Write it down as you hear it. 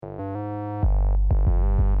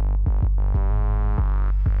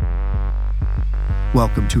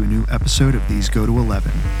Welcome to a new episode of These Go to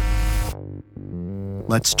 11.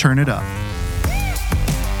 Let's turn it up.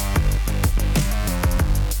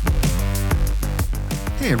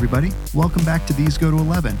 Hey everybody, welcome back to These Go to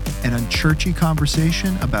 11, an unchurchy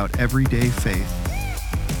conversation about everyday faith.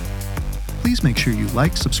 Please make sure you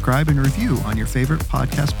like, subscribe, and review on your favorite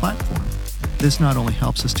podcast platform. This not only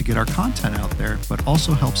helps us to get our content out there, but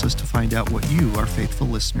also helps us to find out what you, our faithful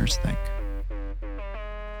listeners, think.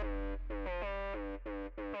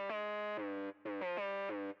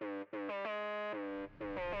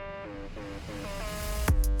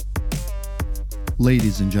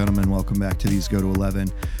 Ladies and gentlemen, welcome back to These Go to 11.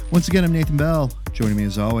 Once again, I'm Nathan Bell. Joining me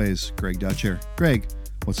as always, Greg Dutcher. Greg,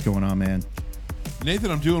 what's going on, man?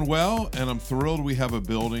 Nathan, I'm doing well, and I'm thrilled we have a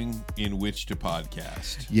building in which to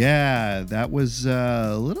podcast. Yeah, that was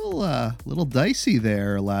a little dicey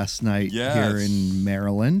there last night here in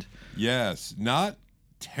Maryland. Yes, not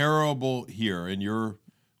terrible here, and you're,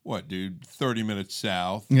 what, dude, 30 minutes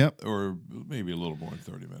south? Yep. Or maybe a little more than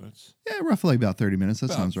 30 minutes. Yeah, roughly about 30 minutes. That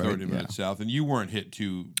about sounds right. 30 minutes south, and you weren't hit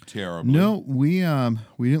too terribly. No, we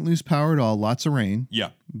didn't lose power at all. Lots of rain. Yeah.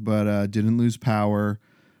 But didn't lose power,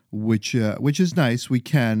 which is nice. We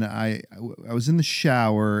can. I was in the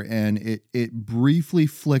shower and it briefly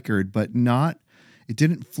flickered, but it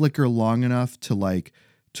didn't flicker long enough to like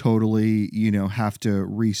totally, have to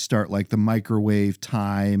restart like the microwave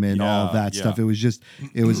time and all of that stuff. It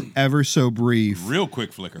was ever so brief. Real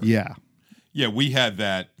quick flicker. Yeah. Yeah, we had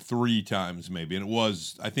that 3 times maybe, and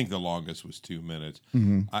I think the longest was 2 minutes.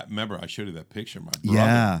 Mm-hmm. I remember I showed you that picture. My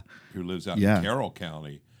brother, who lives out in Carroll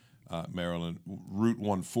County, Maryland, Route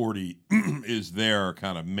 140 is their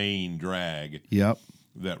kind of main drag. Yep.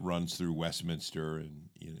 That runs through Westminster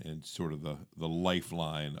and sort of the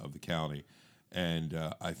lifeline of the county. And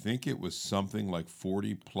I think it was something like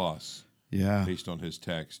 40 plus, based on his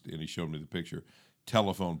text, and he showed me the picture.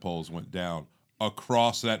 Telephone poles went down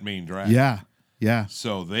across that main drag. Yeah.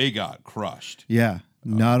 So they got crushed. Yeah.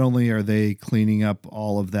 Not only are they cleaning up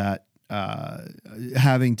all of that,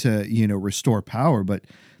 having to, restore power, but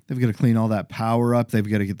they've got to clean all that power up. They've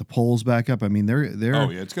got to get the poles back up. I mean, they're. Oh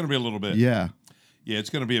yeah, it's going to be a little bit. Yeah. Yeah, it's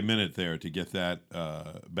going to be a minute there to get that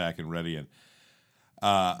back and ready. And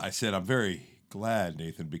I said, I'm very glad,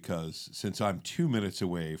 Nathan, because since I'm 2 minutes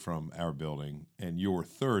away from our building and you're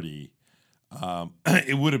 30,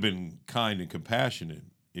 it would have been kind and compassionate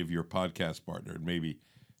if your podcast partner had maybe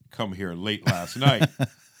come here late last night,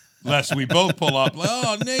 lest we both pull up.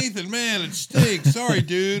 Oh, Nathan, man, it stinks. Sorry,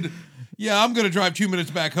 dude. Yeah, I'm going to drive 2 minutes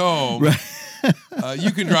back home.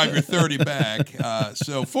 You can drive your 30 back.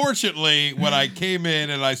 So fortunately, when I came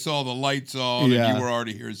in and I saw the lights on and you were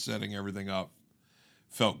already here setting everything up,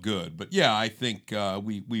 felt good. But yeah, I think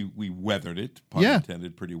we weathered it, pun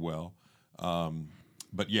intended, pretty well.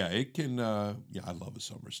 But yeah, it can. I love a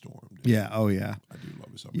summer storm. Dude. Yeah. Oh yeah. I do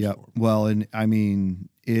love a summer storm. Well, and I mean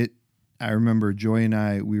it. I remember Joy and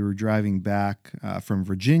I. We were driving back from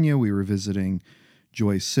Virginia. We were visiting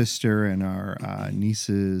Joy's sister and our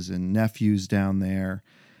nieces and nephews down there,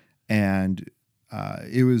 and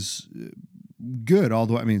it was good.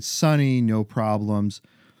 Although I mean, sunny, no problems.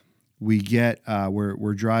 We get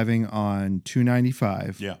we're driving on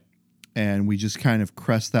 295. Yeah. And we just kind of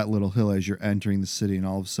crest that little hill as you're entering the city, and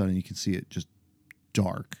all of a sudden you can see it just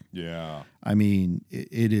dark. Yeah. I mean,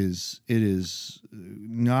 it is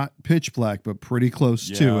not pitch black, but pretty close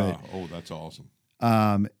to it. Oh, that's awesome.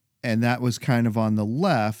 And that was kind of on the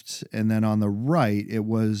left, and then on the right, it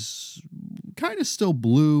was kind of still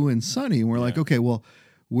blue and sunny. And we're like, okay, well,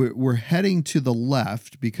 we're heading to the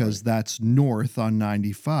left because that's north on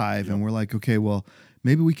 95, and we're like, okay, well,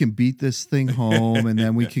 maybe we can beat this thing home, and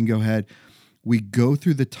then we can go ahead. We go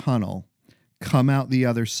through the tunnel, come out the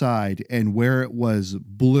other side, and where it was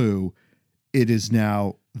blue, it is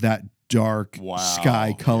now that dark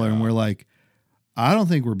sky color, and we're like, I don't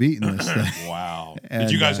think we're beating this thing. Wow. And,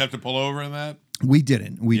 did you guys have to pull over in that? We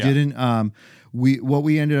didn't. What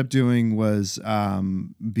we ended up doing was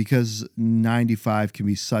because 95 can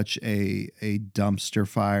be such a dumpster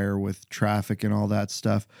fire with traffic and all that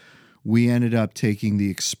stuff, we ended up taking the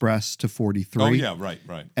express to 43. Oh yeah, right.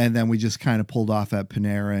 And then we just kind of pulled off at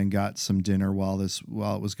Panera and got some dinner while it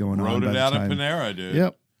was going on. Rode it out at Panera, dude.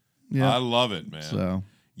 Yep. I love it, man. So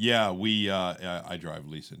yeah, I drive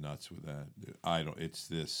Lisa nuts with that. I don't.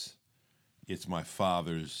 It's my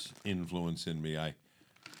father's influence in me.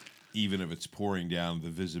 Even if it's pouring down, the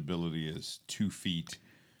visibility is 2 feet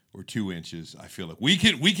or 2 inches. I feel like we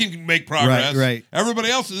can make progress. Right. Everybody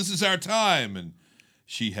else, this is our time. And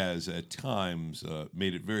she has at times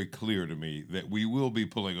made it very clear to me that we will be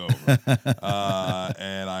pulling over.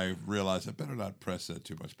 And I realized I better not press that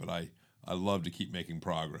too much, but I love to keep making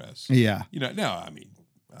progress. Yeah. Now, I mean,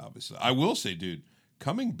 obviously, I will say, dude,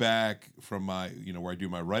 coming back from my, where I do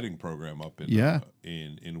my writing program up in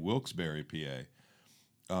in Wilkes-Barre,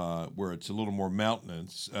 PA, where it's a little more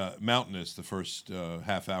mountainous the first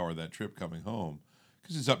half hour of that trip coming home,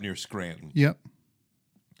 because it's up near Scranton. Yep.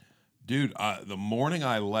 Dude, the morning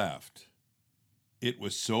I left, it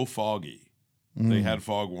was so foggy. They had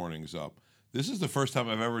fog warnings up. This is the first time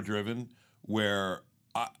I've ever driven where,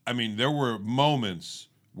 I mean, there were moments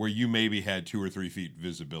where you maybe had 2 or 3 feet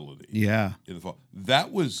visibility. Yeah. In the fog.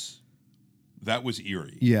 That was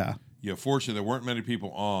eerie. Yeah. Yeah. Fortunately, there weren't many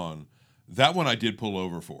people on. That one I did pull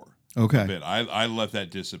over for. Okay. A bit. I let that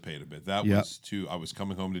dissipate a bit. That was too. I was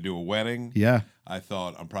coming home to do a wedding. Yeah. I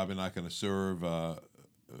thought I'm probably not going to serve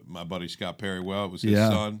my buddy Scott Perry well. It was his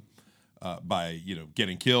son. By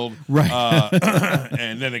getting killed, right?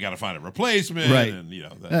 And then they got to find a replacement, right? And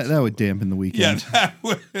that would dampen the weekend. Yeah, that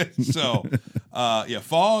would. So,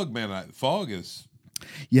 fog, man. Fog is.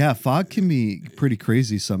 Yeah, fog can be pretty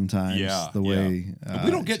crazy sometimes. Yeah, the way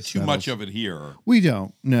we don't get too much of it here. We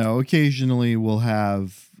don't. No, occasionally we'll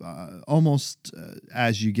have almost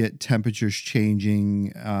as you get temperatures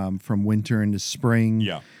changing from winter into spring.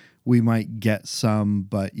 Yeah, we might get some,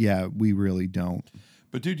 but yeah, we really don't.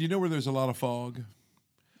 But dude, you know where there's a lot of fog?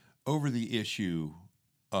 Over the issue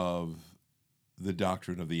of the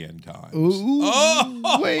doctrine of the end times. Ooh,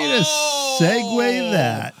 way to segue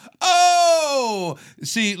that. Oh!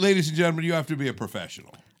 See, ladies and gentlemen, you have to be a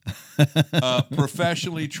professional.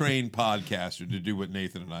 Professionally trained podcaster to do what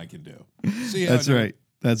Nathan and I can do. See how That's right.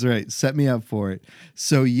 That's right. Set me up for it.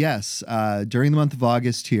 So yes, during the month of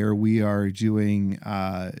August here, we are doing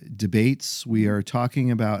debates. We are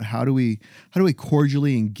talking about how do we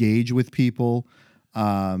cordially engage with people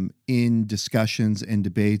in discussions and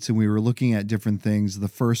debates. And we were looking at different things. The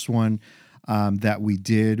first one that we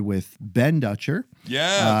did with Ben Dutcher,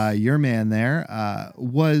 your man there,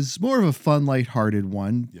 was more of a fun, lighthearted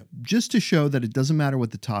one, just to show that it doesn't matter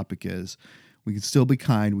what the topic is. We can still be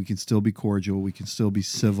kind. We can still be cordial. We can still be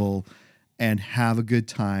civil and have a good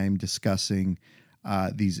time discussing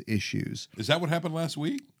these issues. Is that what happened last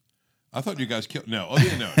week? I thought you guys killed. No. Oh,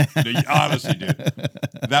 yeah, no. Honestly, dude.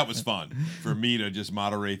 That was fun. For me to just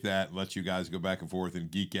moderate that and let you guys go back and forth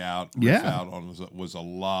and geek out, riff out on was a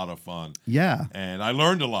lot of fun. Yeah. And I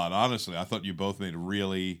learned a lot, honestly. I thought you both made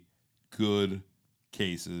really good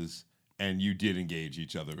cases. And you did engage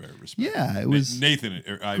each other very respectfully. Yeah, it was Nathan.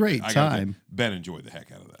 Great time. Ben enjoyed the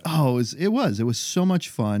heck out of that. Oh, it was so much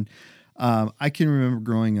fun. I can remember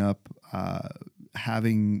growing up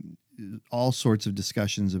having all sorts of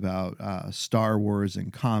discussions about Star Wars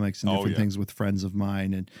and comics and different things with friends of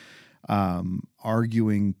mine, and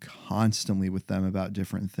arguing constantly with them about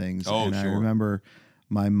different things. I remember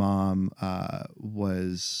my mom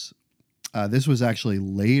was. This was actually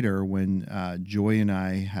later when Joy and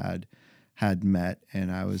I had met,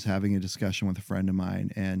 and I was having a discussion with a friend of mine,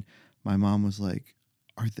 and my mom was like,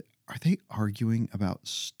 are they arguing about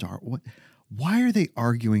what? Why are they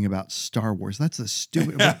arguing about Star Wars? That's a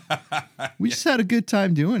stupid. We just had a good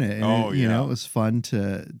time doing it. And it was fun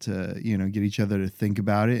to get each other to think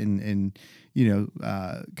about it and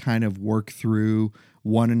kind of work through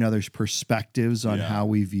one another's perspectives on how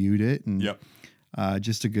we viewed it. And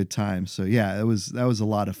just a good time. So yeah, that was a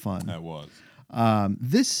lot of fun. That was.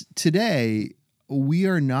 Today, we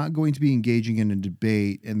are not going to be engaging in a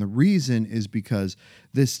debate, and the reason is because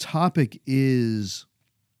this topic is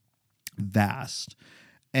vast,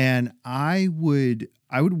 and I would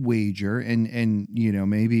wager, and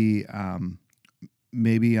maybe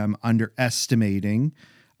I'm underestimating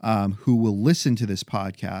who will listen to this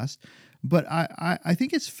podcast, but I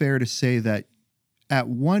think it's fair to say that at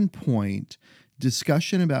one point,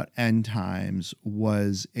 discussion about end times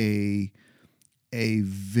was a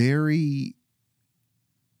very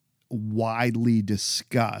widely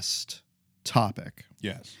discussed topic.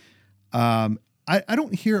 Yes. I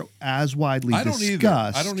don't hear it as widely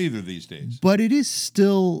discussed. I don't either these days. But it is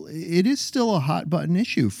still a hot button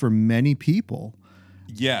issue for many people.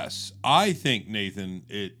 Yes. I think, Nathan,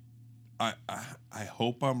 I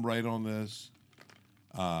hope I'm right on this.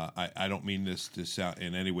 I don't mean this to sound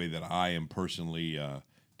in any way that I am personally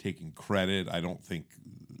taking credit. I don't think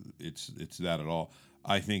it's that at all.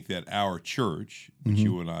 I think that our church, which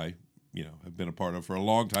you and I, have been a part of for a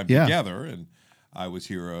long time together, and I was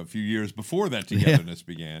here a few years before that togetherness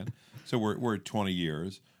began. So we're at 20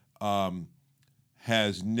 years.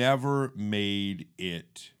 Has never made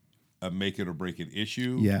it a make it or break it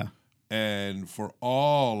issue. Yeah. And for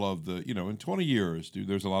all of the, in 20 years, dude,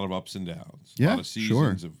 there's a lot of ups and downs. Yeah, a lot of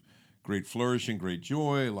seasons of great flourishing, great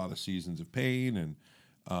joy, a lot of seasons of pain. And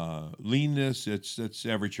Leanness, that's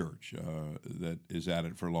every church that is at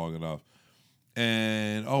it for long enough.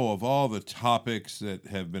 And of all the topics that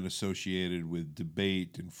have been associated with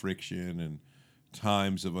debate and friction and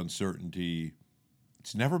times of uncertainty,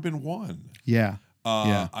 it's never been one. Yeah.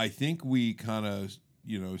 Yeah. I think we kind of,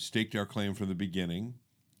 staked our claim from the beginning.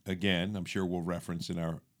 Again, I'm sure we'll reference in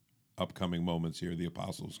our upcoming moments here the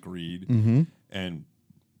Apostles' Creed and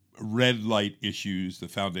red light issues, the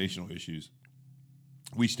foundational issues.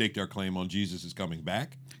 We staked our claim on Jesus is coming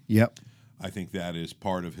back. Yep. I think that is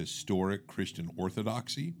part of historic Christian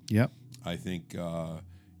orthodoxy. Yep. I think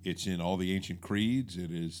it's in all the ancient creeds. It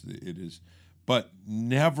is, but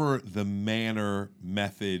never the manner,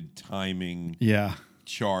 method, timing,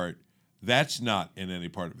 chart. That's not in any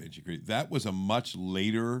part of ancient creed. That was a much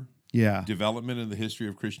later development in the history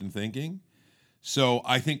of Christian thinking. So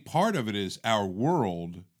I think part of it is our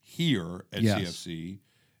world here at CFC.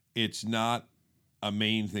 It's not a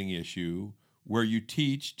main thing issue where you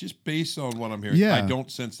teach just based on what I'm hearing. Yeah. I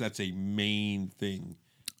don't sense that's a main thing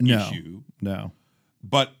issue. No.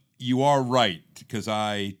 But you are right, because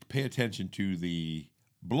I pay attention to the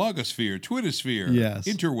blogosphere, Twittersphere,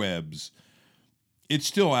 interwebs. It's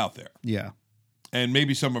still out there. Yeah. And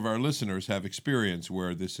maybe some of our listeners have experience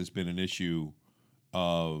where this has been an issue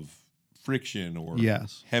of friction or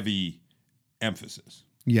heavy emphasis.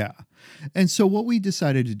 Yeah. And so what we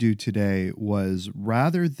decided to do today was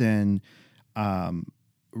rather than have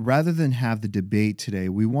the debate today,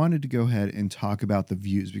 we wanted to go ahead and talk about the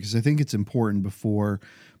views, because I think it's important before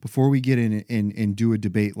we get in and do a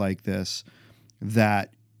debate like this,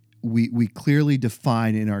 that we clearly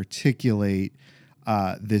define and articulate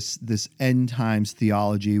this end times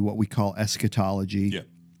theology, what we call eschatology,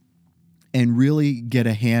 and really get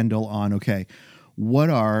a handle on, okay, what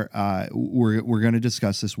are we're going to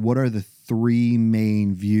discuss this. What are the three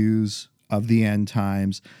main views of the end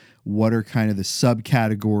times? What are kind of the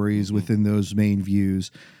subcategories within those main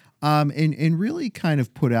views? And really kind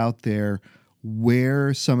of put out there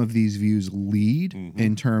where some of these views lead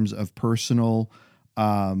in terms of personal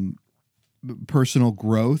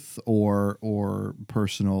growth or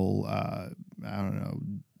personal, I don't know,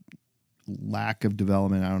 lack of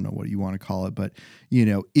development. I don't know what you want to call it, but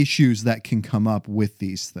issues that can come up with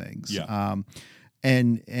these things. Yeah.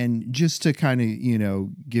 And just to kind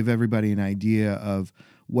of, give everybody an idea of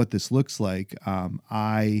what this looks like.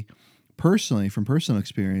 I personally, from personal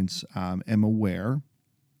experience, am aware,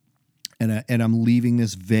 and I'm leaving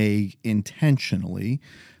this vague intentionally,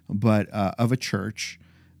 but of a church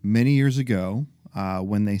many years ago,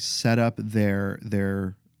 when they set up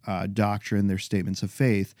their doctrine, their statements of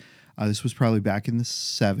faith. This was probably back in the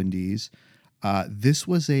 70s. This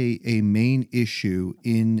was a main issue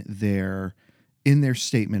in their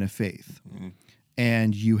statement of faith,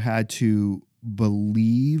 and you had to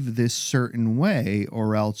believe this certain way,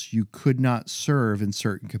 or else you could not serve in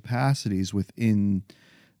certain capacities within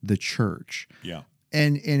the church. Yeah,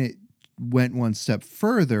 and it went one step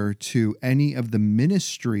further to any of the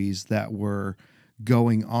ministries that were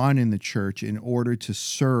going on in the church in order to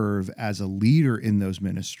serve as a leader in those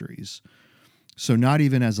ministries. So not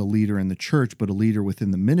even as a leader in the church, but a leader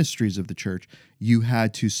within the ministries of the church, you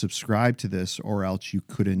had to subscribe to this, or else you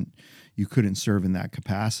couldn't serve in that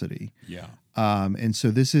capacity. Yeah. And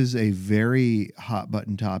so this is a very hot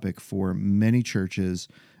button topic for many churches,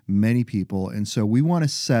 many people. And so we want to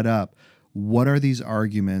set up what are these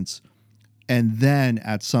arguments. And then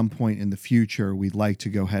at some point in the future, we'd like to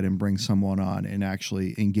go ahead and bring someone on and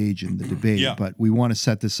actually engage in the debate. Yeah. But we want to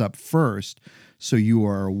set this up first so you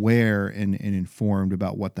are aware and informed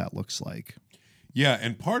about what that looks like. Yeah,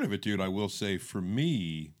 and part of it, dude, I will say, for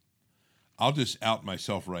me, I'll just out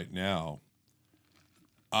myself right now.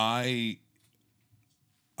 I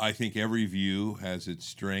think every view has its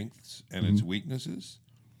strengths and its weaknesses,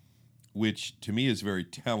 which to me is very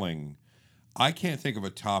telling. I can't think of a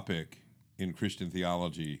topic in Christian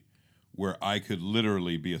theology where I could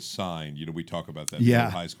literally be assigned, we talk about that in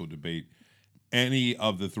high school debate, any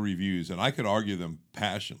of the three views, and I could argue them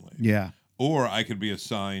passionately. Yeah. Or I could be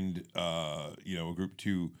assigned, a group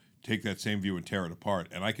to take that same view and tear it apart,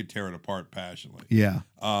 and I could tear it apart passionately. Yeah.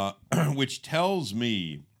 Which tells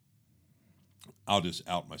me, I'll just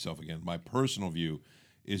out myself again, my personal view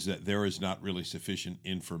is that there is not really sufficient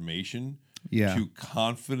information to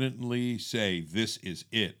confidently say this is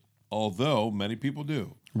it, although many people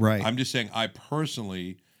do. Right. I'm just saying, I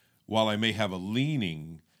personally, while I may have a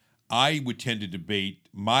leaning, I would tend to debate.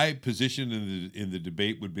 My position in the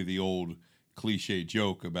debate would be the old cliche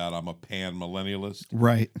joke about I'm a pan-millennialist.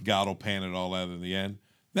 Right. God will pan it all out in the end.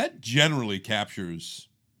 That generally captures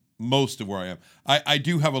most of where I am. I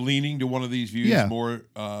do have a leaning to one of these views Yeah.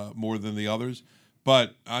 more than the others,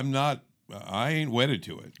 but I ain't wedded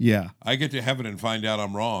to it. Yeah. I get to heaven and find out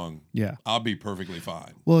I'm wrong. Yeah. I'll be perfectly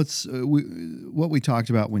fine. Well, it's what we talked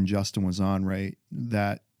about when Justin was on, right?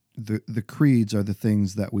 That the creeds are the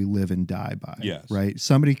things that we live and die by. Yes. Right?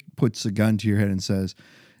 Somebody puts a gun to your head and says,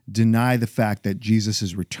 deny the fact that Jesus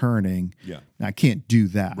is returning. Yeah. I can't do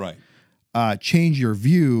that. Right. Change your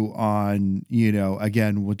view on,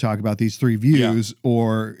 again, we'll talk about these three views,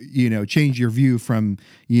 or, change your view from,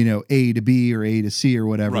 A to B or A to C or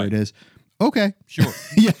whatever it is. Okay. Sure.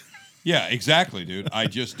 Yeah. Yeah, exactly, dude. I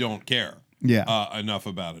just don't care enough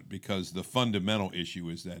about it, because the fundamental issue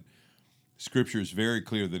is that Scripture is very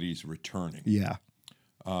clear that he's returning. Yeah.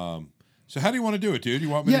 So how do you want to do it, dude? You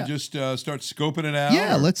want me to just start scoping it out?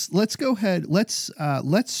 Yeah, let's go ahead. Let's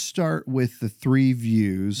start with the three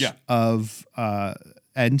views of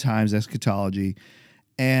end times eschatology,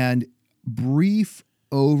 and brief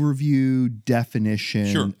overview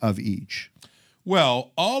definition of each.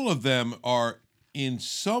 Well, all of them are in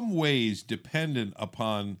some ways dependent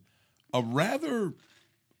upon a rather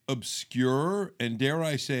obscure and, dare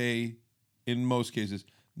I say, in most cases,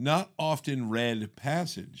 not often read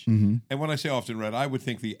passage. Mm-hmm. And when I say often read, I would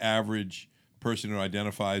think the average person who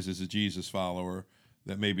identifies as a Jesus follower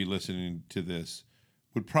that may be listening to this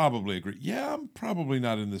would probably agree. Yeah, I'm probably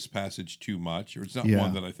not in this passage too much, or it's not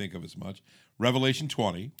one that I think of as much. Revelation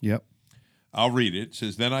 20. Yep. I'll read it. It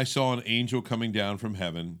says, "Then I saw an angel coming down from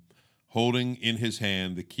heaven, holding in his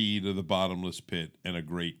hand the key to the bottomless pit and a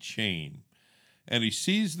great chain. And he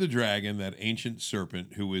seized the dragon, that ancient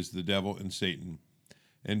serpent, who is the devil and Satan,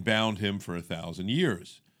 and bound him for 1,000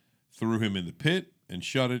 years, threw him in the pit, and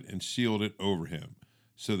shut it and sealed it over him,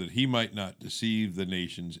 so that he might not deceive the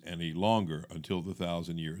nations any longer until the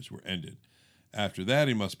 1,000 years were ended. After that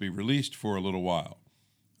he must be released for a little while.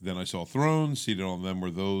 Then I saw thrones, seated on them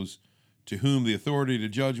were those to whom the authority to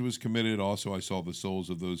judge was committed. Also I saw the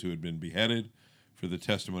souls of those who had been beheaded for the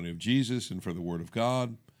testimony of Jesus and for the word of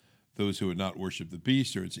God, those who had not worshipped the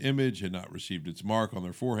beast or its image, had not received its mark on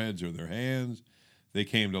their foreheads or their hands. They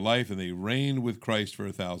came to life, and they reigned with Christ for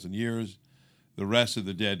 1,000 years. The rest of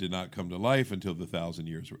the dead did not come to life until the 1,000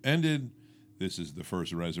 years were ended. This is the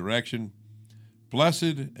first resurrection.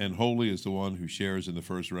 Blessed and holy is the one who shares in the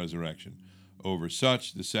first resurrection. Over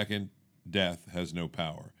such the second death has no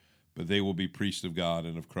power, but they will be priests of God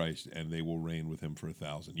and of Christ, and they will reign with him for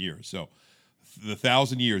 1,000 years." So the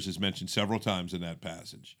 1,000 years is mentioned several times in that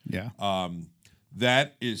passage. Yeah.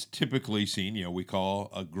 That is typically seen, we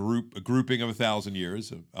call a grouping of 1,000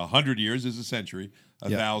 years. 100 years is a century.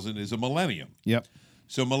 1,000 is a millennium. Yep.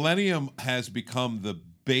 So millennium has become the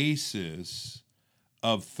basis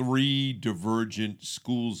of three divergent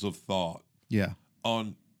schools of thought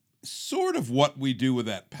on sort of what we do with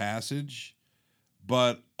that passage,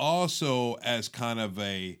 but also as kind of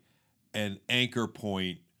an anchor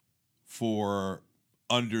point for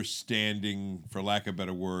understanding, for lack of a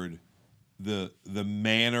better word, the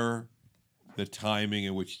manner, the timing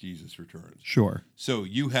in which Jesus returns. Sure. So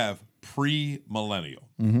you have pre-millennial.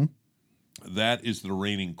 Mm-hmm. That is the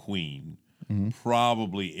reigning queen,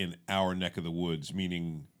 probably in our neck of the woods,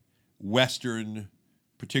 meaning Western,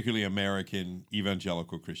 particularly American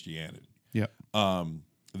evangelical Christianity. Yep.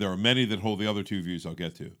 There are many that hold the other two views I'll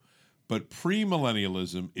get to. But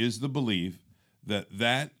premillennialism is the belief that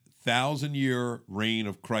 1,000-year reign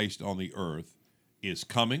of Christ on the earth is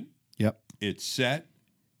coming. Yep. It's set.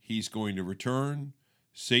 He's going to return.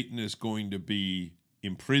 Satan is going to be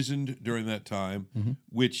imprisoned during that time,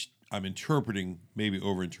 which I'm interpreting, maybe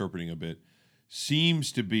over-interpreting a bit,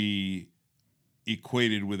 seems to be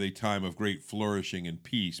equated with a time of great flourishing and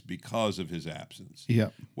peace because of his absence.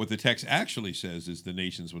 Yep. What the text actually says is the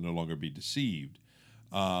nations will no longer be deceived.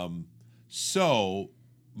 So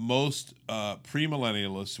most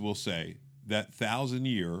premillennialists will say that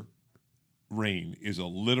 1,000-year reign is a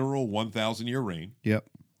literal 1,000-year reign. Yep.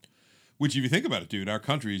 Which, if you think about it, dude, our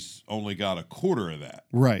country's only got a quarter of that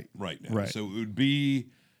right now. Right. So it would be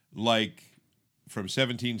like from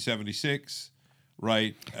 1776,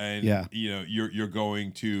 right? And you're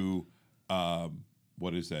going to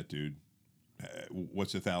what is that, dude?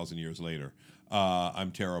 What's 1,000 years later?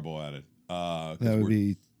 I'm terrible at it. That would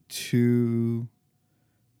be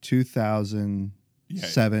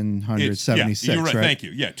 2,776. You're right. Right? Thank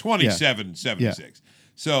you. 2776.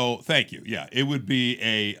 So thank you. Yeah, it would be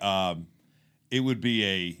a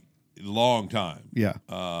long time. Yeah.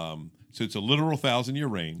 So it's a literal 1,000-year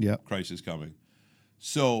reign. Yep. Christ is coming.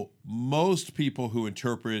 So most people who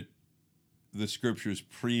interpret the scriptures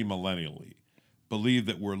premillennially believe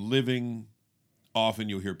that we're living. Often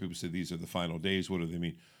you'll hear people say these are the final days. What do they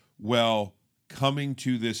mean? Well, coming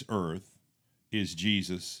to this earth is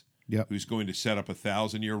Jesus, Yep. who's going to set up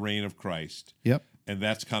 1,000-year reign of Christ. Yep. And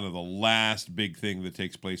that's kind of the last big thing that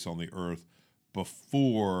takes place on the earth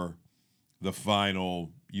before the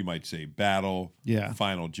final, you might say, battle, Yeah.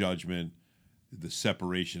 final judgment, the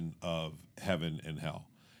separation of heaven and hell.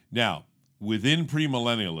 Now, within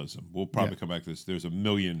premillennialism, we'll probably come back to this, there's a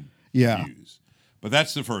million Yeah. views. But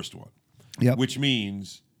that's the first one, Yep. which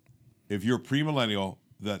means if you're premillennial,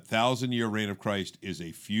 the 1,000-year reign of Christ is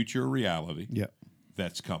a future reality Yep.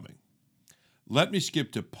 that's coming. Let me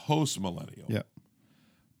skip to postmillennial. Yep.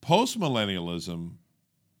 Postmillennialism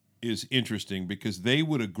is interesting because they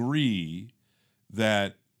would agree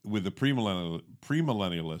that with the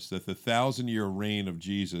premillennialists that the 1,000-year reign of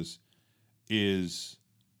Jesus is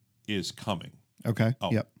coming. Okay.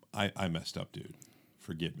 Oh, Yep. I messed up, dude.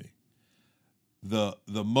 Forgive me. The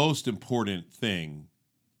most important thing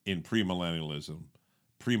in premillennialism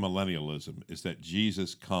is that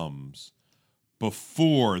Jesus comes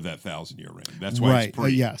before that 1,000-year reign. That's why Right. it's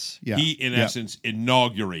pre. Yes. Yeah. He, in Yep. essence,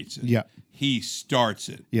 inaugurates it. Yep. He starts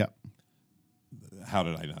it. Yep. How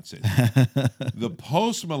did I not say that? The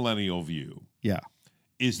postmillennial view Yeah.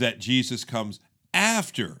 is that Jesus comes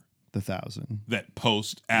after The 1,000. that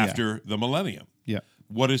after the millennium. Yeah.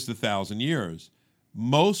 What is the 1,000 years?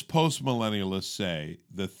 Most postmillennialists say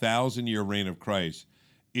the 1,000-year reign of Christ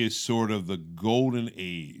is sort of the golden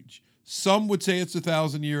age. Some would say it's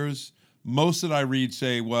 1,000 years. Most that I read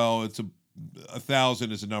say, well, it's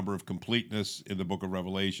 1,000 is a number of completeness in the book of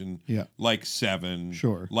Revelation, Yeah. like 7,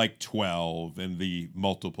 Sure. like 12, and the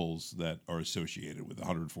multiples that are associated with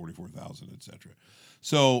 144,000, etc.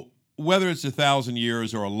 So whether it's 1,000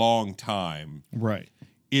 years or a long time, Right.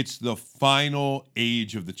 it's the final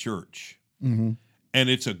age of the church, Mm-hmm. and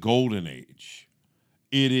it's a golden age.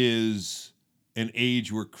 It is an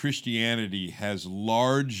age where Christianity has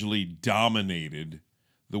largely dominated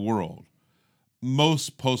the world.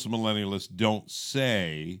 Most postmillennialists don't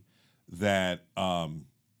say that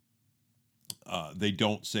they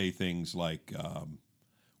don't say things like,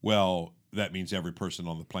 well, that means every person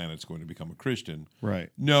on the planet is going to become a Christian. Right.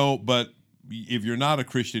 No, but if you're not a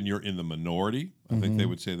Christian, you're in the minority. I think they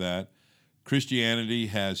would say that. Christianity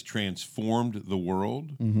has transformed the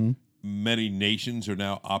world. Mm-hmm. Many nations are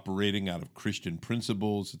now operating out of Christian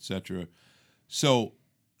principles, etc. So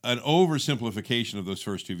an oversimplification of those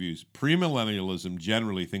first two views. Premillennialism,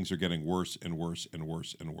 generally, things are getting worse and worse and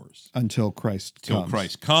worse and worse. Until Christ Till comes.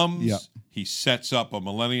 Christ comes, Yep. he sets up a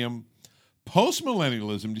millennium.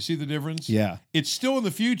 Postmillennialism, do you see the difference? Yeah. It's still in the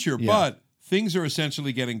future, Yeah. but things are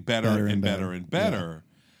essentially getting better and better and better.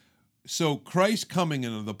 So Christ coming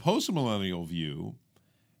into the postmillennial view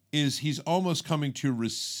is he's almost coming to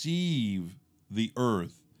receive the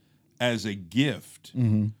earth as a gift.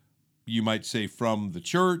 Mm-hmm. You might say from the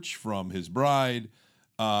church, from his bride,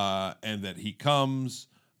 and that he comes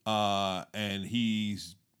and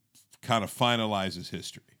he's kind of finalizes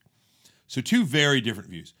history. So two very different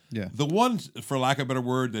views. Yeah. The one, for lack of a better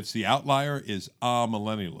word, that's the outlier is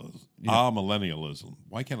amillennialism. Yeah. Amillennialism.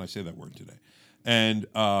 Why can't I say that word today? And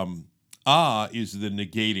is the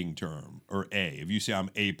negating term, or a. If you say I'm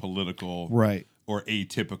apolitical Right. or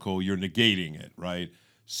atypical, you're negating it, right?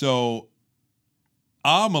 So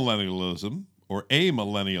amillennialism or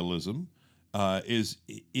amillennialism is,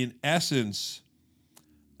 in essence,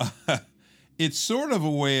 it's sort of a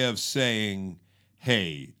way of saying,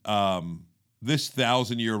 hey, this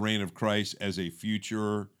 1,000-year reign of Christ as a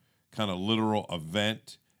future kind of literal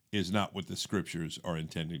event is not what the scriptures are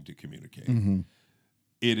intending to communicate. Mm-hmm.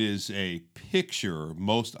 It is a picture,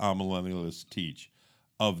 most amillennialists teach,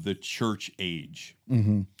 of the church age.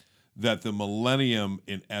 Mm-hmm. That the millennium,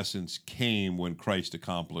 in essence, came when Christ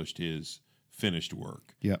accomplished his finished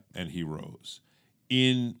work. Yep. And he rose.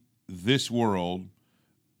 In this world,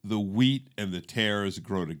 the wheat and the tares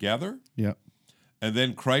grow together. Yep. And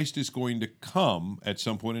then Christ is going to come at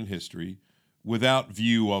some point in history without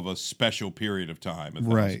view of a special period of time,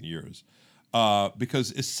 1,000 Right. years.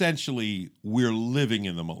 Because essentially we're living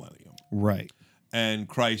in the millennium. Right. And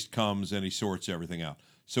Christ comes and he sorts everything out.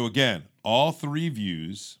 So again, all three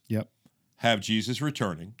views Yep. have Jesus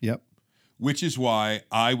returning, Yep. which is why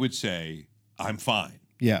I would say I'm fine.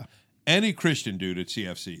 Yeah. Any Christian dude at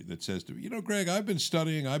CFC that says to me, Greg, I've been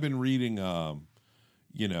studying, I've been reading,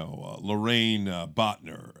 Lorraine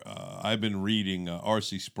Botner. I've been reading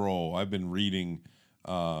R.C. Sproul. I've been reading,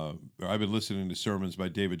 I've been listening to sermons by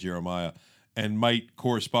David Jeremiah, and might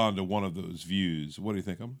correspond to one of those views. What do you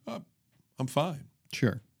think? I'm fine.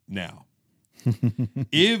 Sure. Now,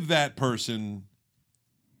 if that person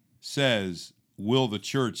says, will the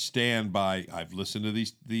church stand by, I've listened to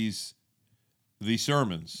these the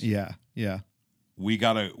sermons. Yeah. Yeah. We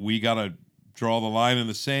gotta draw the line in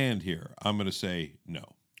the sand here. I'm gonna say no.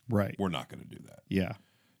 Right. We're not gonna do that. Yeah.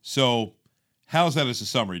 So, how's that as a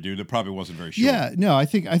summary, dude? It probably wasn't very short. Yeah, no, I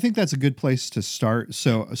think that's a good place to start.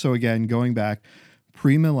 So again, going back,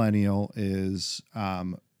 premillennial is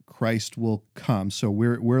Christ will come. So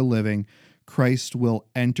we're living. Christ will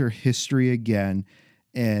enter history again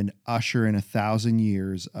and usher in 1,000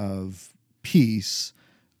 years of peace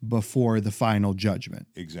before the final judgment.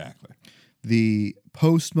 Exactly. The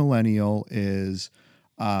post-millennial is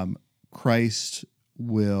Christ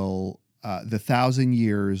will the 1,000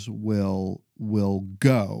 years will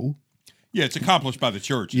go. Yeah, it's accomplished by the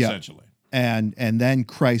church essentially. And then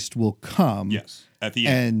Christ will come. Yes, at the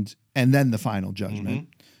end. And then the final judgment.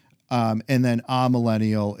 And then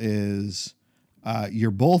amillennial is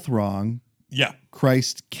you're both wrong. Yeah.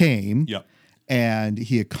 Christ came. Yep. And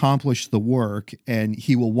he accomplished the work, and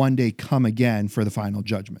he will one day come again for the final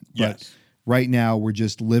judgment. Yes. But right now we're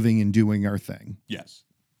just living and doing our thing. Yes.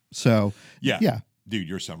 So yeah. Dude,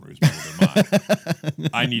 your summary is better than mine.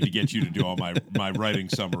 I need to get you to do all my writing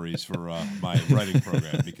summaries for my writing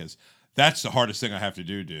program, because that's the hardest thing I have to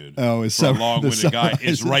do, dude. Oh, is for a the long-winded guy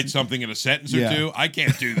is summarizes. write something in a sentence or two. I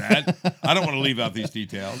can't do that. I don't want to leave out these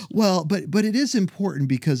details. Well, but it is important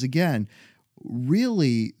because, again,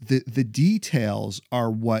 really the details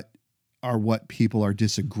are what people are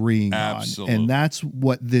disagreeing Absolutely. on, and that's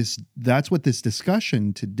what this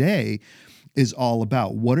discussion today is all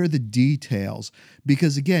about. What are the details?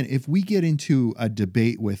 Because again, if we get into a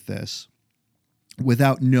debate with this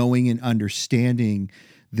without knowing and understanding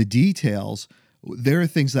the details, there are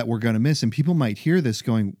things that we're going to miss, and people might hear this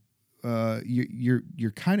going,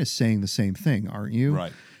 you're kind of saying the same thing, aren't you?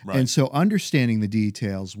 Right. And so understanding the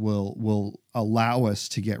details will allow us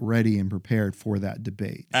to get ready and prepared for that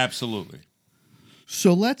debate. Absolutely.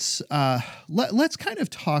 So let's kind of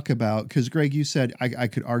talk about, because Greg, you said I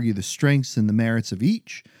could argue the strengths and the merits of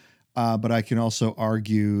each, but I can also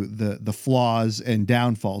argue the flaws and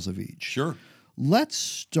downfalls of each. Sure. Let's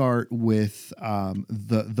start with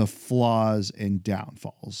the flaws and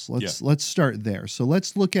downfalls. Let's start there. So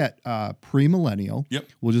let's look at premillennial. Yep.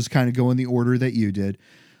 We'll just kind of go in the order that you did.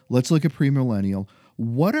 Let's look at premillennial.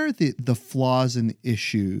 What are the flaws and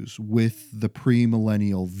issues with the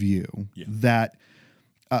premillennial view that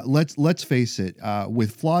let's face it,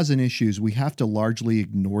 with flaws and issues, we have to largely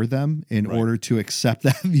ignore them in order to accept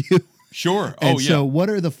that view. Sure. And so what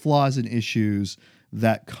are the flaws and issues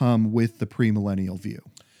that come with the premillennial view?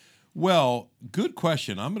 Well, good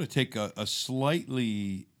question. I'm going to take a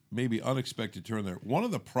slightly maybe unexpected turn there. One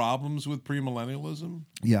of the problems with premillennialism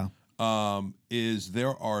is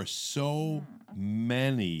there are so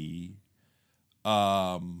many,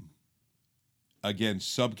 again,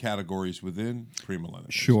 subcategories within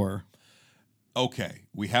premillennialism. Sure. Okay,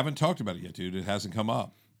 we haven't talked about it yet, dude. It hasn't come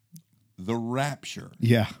up. The rapture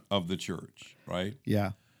of the church, right?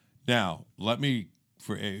 Yeah. Now,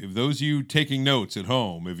 for those of you taking notes at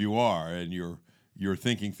home, if you are, and you're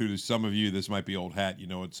thinking through this, some of you, this might be old hat, you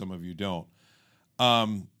know it, some of you don't.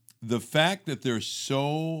 The fact that there's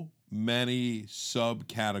so many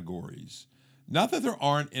subcategories, not that there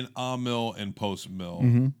aren't in amill and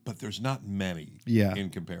post-mill, but there's not many in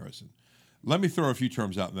comparison. Let me throw a few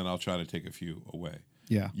terms out, and then I'll try to take a few away.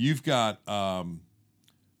 Yeah. You've got,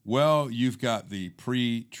 you've got the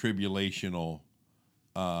pre-tribulational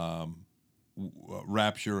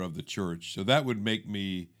rapture of the church. So that would make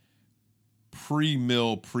me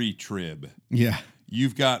pre-mill, pre-trib. Yeah.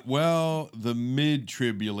 You've got, the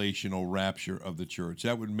mid-tribulational rapture of the church.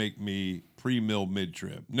 That would make me pre-mill,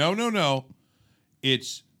 mid-trib. No.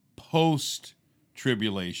 It's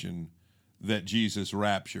post-tribulation that Jesus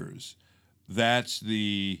raptures. That's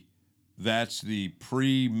the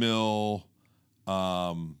pre-mill,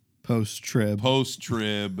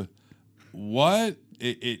 post-trib. What?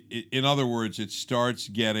 It in other words, it starts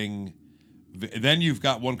getting. Then you've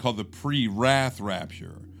got one called the pre-wrath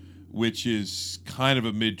rapture, which is kind of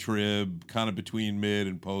a mid-trib, kind of between mid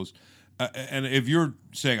and post. And if you're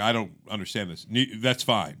saying I don't understand this, that's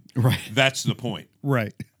fine. Right. That's the point.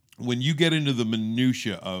 Right. When you get into the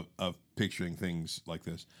minutia of picturing things like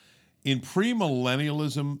this, in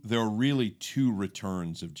premillennialism, there are really two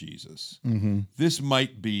returns of Jesus. This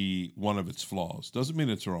might be one of its flaws. Doesn't mean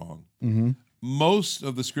it's wrong. Most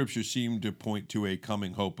of the scriptures seem to point to a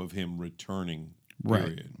coming hope of him returning,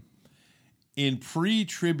 period. In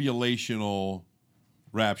pre-tribulational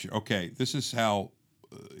rapture, okay, this is how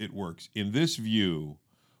it works. In this view,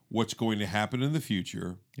 what's going to happen in the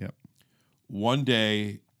future, one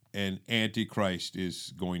day an antichrist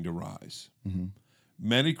is going to rise.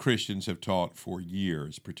 Many Christians have taught for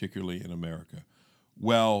years, particularly in America,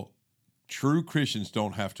 Well, true Christians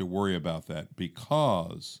don't have to worry about that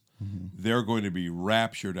because they're going to be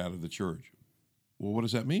raptured out of the church. Well, what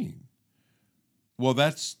does that mean? Well,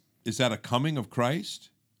 is that a coming of Christ?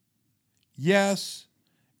 Yes,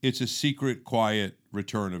 it's a secret, quiet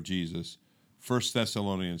return of Jesus. 1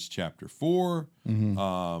 Thessalonians chapter 4,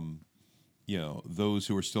 those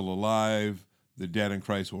who are still alive, the dead in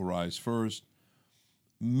Christ will rise first.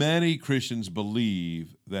 Many Christians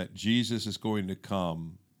believe that Jesus is going to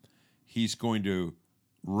come. He's going to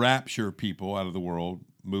rapture people out of the world.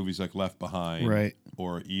 Movies like Left Behind, Right.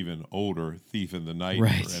 or even older, Thief in the Night,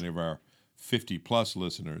 Right. for any of our 50-plus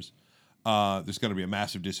listeners. There's going to be a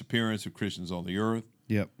massive disappearance of Christians on the earth.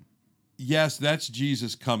 Yep. Yes, that's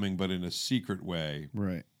Jesus coming, but in a secret way.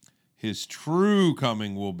 Right. His true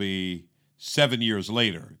coming will be 7 years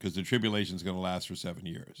later, because the tribulation is going to last for 7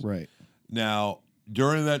 years. Right. Now,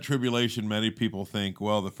 during that tribulation, many people think,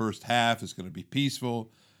 well, the first half is going to be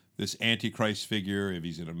peaceful. This Antichrist figure, if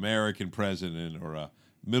he's an American president or a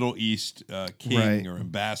Middle East king Right. or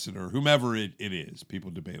ambassador, whomever it is,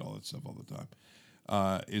 people debate all that stuff all the time,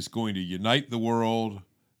 is going to unite the world.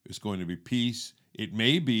 There's going to be peace. It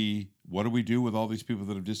may be, what do we do with all these people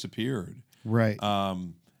that have disappeared? Right.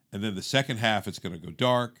 And then the second half, it's going to go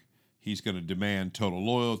dark. He's going to demand total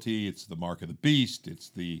loyalty. It's the mark of the beast. It's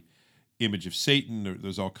the image of Satan.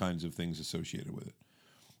 There's all kinds of things associated with it.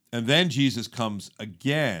 And then Jesus comes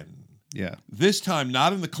again. Yeah. This time,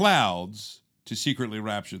 not in the clouds to secretly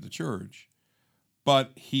rapture the church,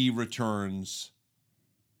 but he returns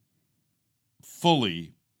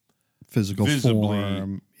fully, Physical visibly,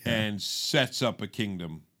 form. Yeah. and sets up a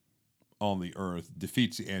kingdom on the earth,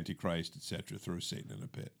 defeats the Antichrist, etc., throws Satan in a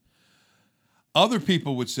pit. Other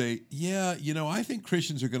people would say, yeah, I think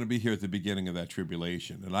Christians are going to be here at the beginning of that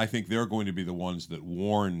tribulation, and I think they're going to be the ones that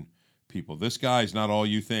warn people. This guy's not all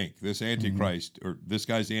you think. This Antichrist, or this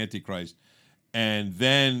guy's the Antichrist. And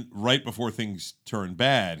then right before things turn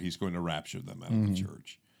bad, he's going to rapture them out of the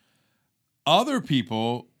church. Other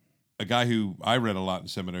people, a guy who I read a lot in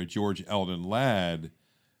seminary, George Eldon Ladd,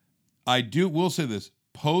 will say this,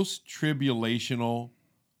 post-tribulational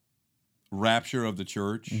rapture of the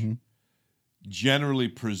church generally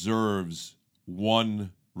preserves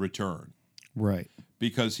one return. Right.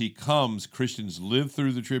 Because he comes, Christians live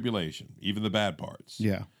through the tribulation, even the bad parts.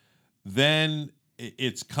 Yeah. Then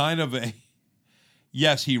it's kind of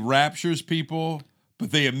yes, he raptures people,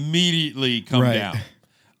 but they immediately come Right.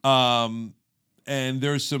 down. And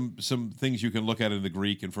there's some things you can look at in the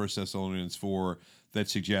Greek in 1 Thessalonians 4 that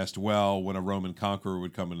suggest, well, when a Roman conqueror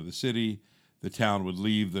would come into the city, the town would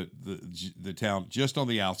leave the town just on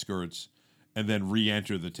the outskirts and then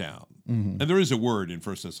re-enter the town. And there is a word in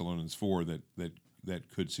 1 Thessalonians 4 that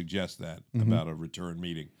could suggest that about a return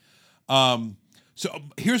meeting. So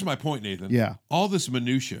here's my point, Nathan. Yeah. All this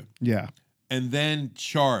minutia, Yeah. and then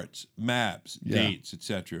charts, maps, Yeah. dates,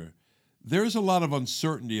 etc. There's a lot of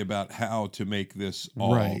uncertainty about how to make this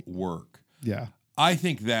all Right. work. Yeah. I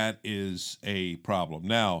think that is a problem.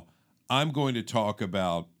 Now, I'm going to talk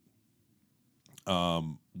about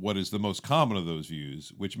what is the most common of those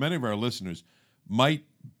views, which many of our listeners might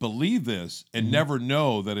believe this and never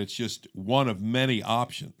know that it's just one of many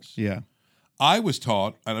options. Yeah. I was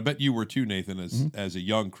taught, and I bet you were too, Nathan, as a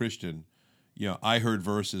young Christian, I heard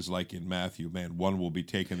verses like in Matthew, man, one will be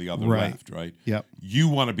taken, the other Right. left, right? Yep. You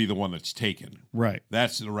want to be the one that's taken. Right.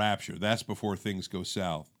 That's the rapture. That's before things go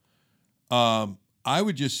south. I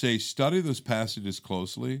would just say study those passages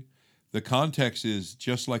closely. The context is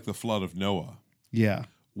just like the flood of Noah. Yeah.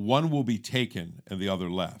 One will be taken and the other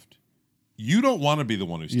left. You don't want to be the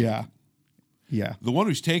one who's Yeah. taken. Yeah. The one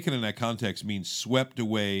who's taken in that context means swept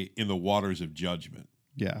away in the waters of judgment.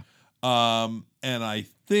 Yeah. And I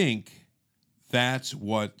think that's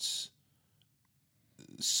what's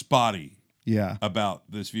spotty Yeah. about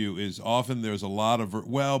this view is often there's a lot of,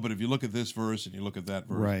 but if you look at this verse and you look at that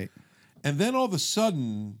verse. Right. And then all of a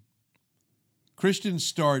sudden, Christians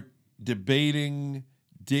start debating,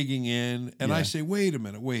 digging in, and I Yeah. say, wait a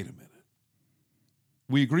minute.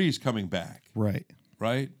 We agree he's coming back, Right.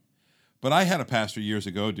 right? But I had a pastor years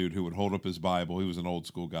ago, dude, who would hold up his Bible. He was an old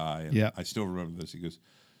school guy, and Yeah. I still remember this. He goes,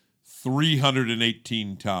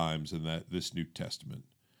 318 times in this New Testament,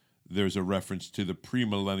 there's a reference to the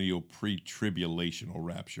premillennial, pre-tribulational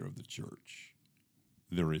rapture of the church.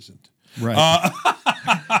 There isn't. Right.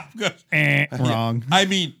 Wrong. I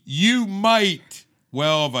mean, you might,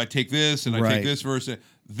 if I take this and I Right. take this verse,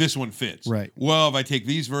 this one fits. Right. Well, if I take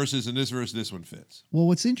these verses and this verse, this one fits. Well,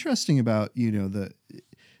 what's interesting about,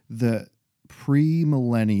 the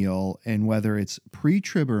pre-millennial and whether it's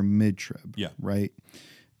pre-trib or mid-trib, Yeah. right?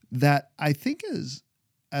 That I think is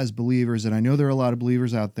as believers, and I know there are a lot of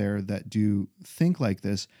believers out there that do think like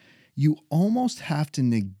this, you almost have to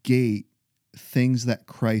negate things that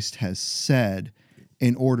Christ has said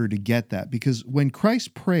in order to get that. Because when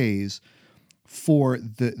Christ prays for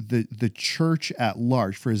the church at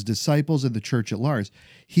large, for his disciples and the church at large,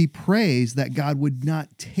 he prays that God would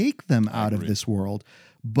not take them out of this world,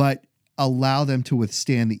 but allow them to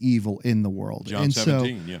withstand the evil in the world. John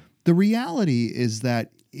 17, yeah. The reality is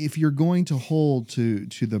that if you're going to hold to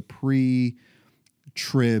the pre-trib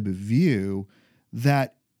view,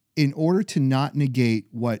 that in order to not negate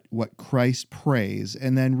what Christ prays,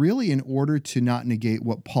 and then really in order to not negate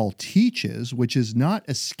what Paul teaches, which is not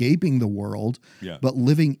escaping the world, but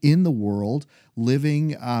living in the world,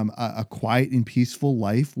 living a quiet and peaceful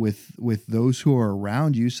life with those who are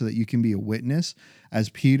around you so that you can be a witness, as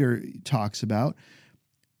Peter talks about,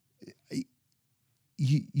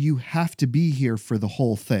 you have to be here for the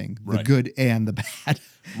whole thing, the good and the bad.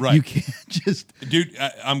 Right. You can't just... Dude,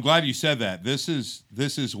 I'm glad you said that. This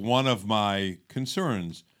is one of my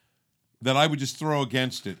concerns that I would just throw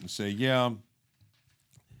against it and say, yeah,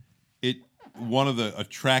 one of the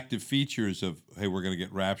attractive features of, hey, we're going to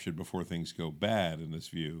get raptured before things go bad in this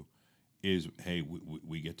view is, hey,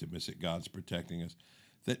 we get to miss it. God's protecting us.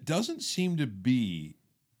 That doesn't seem to be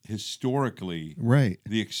historically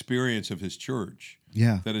the experience of his church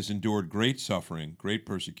that has endured great suffering, great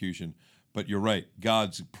persecution. But you're right,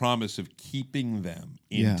 God's promise of keeping them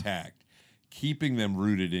intact, keeping them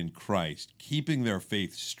rooted in Christ, keeping their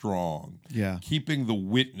faith strong, keeping the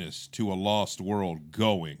witness to a lost world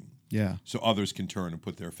going so others can turn and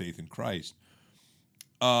put their faith in Christ.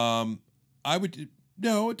 No,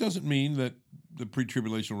 it doesn't mean that the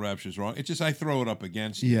pre-tribulational rapture is wrong. It's just I throw it up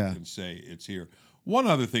against it and say it's here. One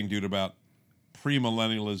other thing, dude, about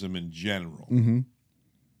premillennialism in general.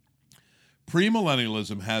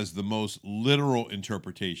 Premillennialism has the most literal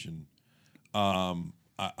interpretation.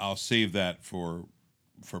 I'll save that for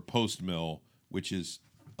post-mill, which is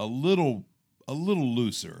a little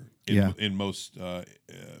looser in most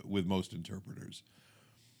with most interpreters.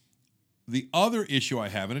 The other issue I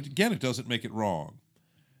have, and again, it doesn't make it wrong.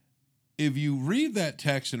 If you read that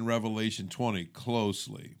text in Revelation 20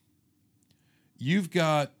 closely, you've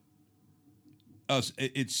got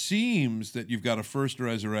it seems that you've got a first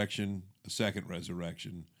resurrection, a second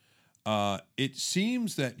resurrection. It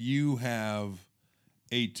seems that you have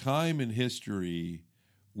a time in history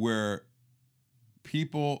where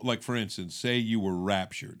people, like for instance, say you were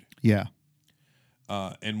raptured.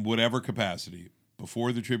 In whatever capacity,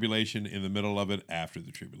 before the tribulation, in the middle of it, after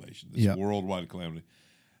the tribulation, this worldwide calamity.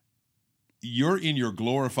 You're in your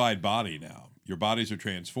glorified body now. Your bodies are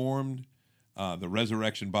transformed. The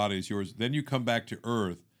resurrection body is yours. Then you come back to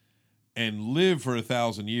earth and live for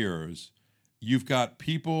 1,000 years. You've got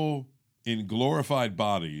people in glorified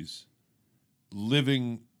bodies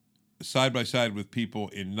living side by side with people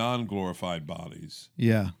in non-glorified bodies.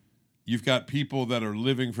 You've got people that are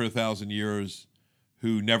living for 1,000 years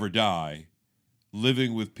who never die,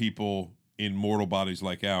 living with people in mortal bodies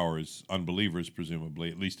like ours, unbelievers presumably,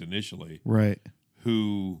 at least initially,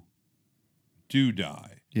 who do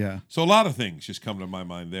die. So a lot of things just come to my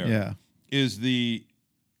mind there. Is the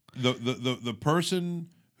person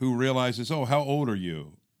who realizes, oh, how old are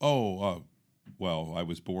you? Oh, well, I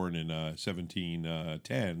was born in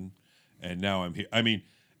 1710, and now I'm here. I mean,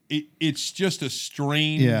 it's just a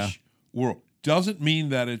strange world. Doesn't mean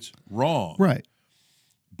that it's wrong.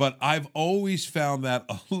 But I've always found that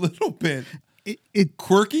a little bit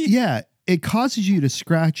quirky. It causes you to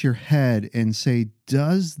scratch your head and say,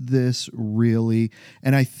 does this really?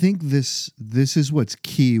 And I think this is what's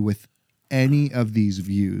key with any of these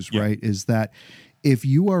views, right? Is that if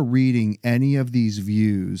you are reading any of these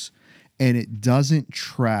views and it doesn't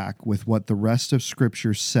track with what the rest of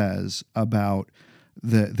Scripture says about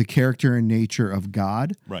the character and nature of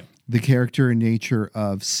God, the character and nature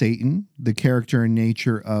of Satan, the character and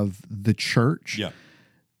nature of the church,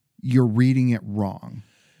 you're reading it wrong.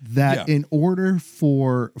 That in order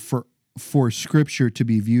for Scripture to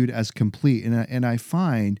be viewed as complete, and I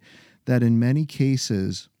find that in many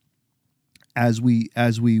cases, as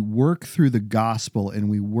we work through the gospel and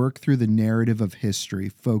we work through the narrative of history,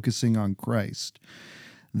 focusing on Christ,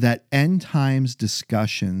 that end times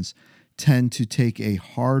discussions tend to take a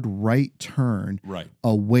hard right turn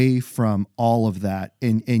away from all of that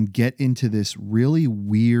and get into this really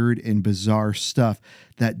weird and bizarre stuff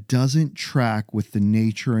that doesn't track with the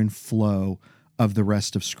nature and flow of the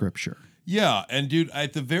rest of Scripture. Yeah, and dude,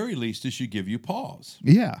 at the very least, it should give you pause.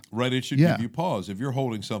 Right? It should give you pause. If you're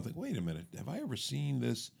holding something, wait a minute, have I ever seen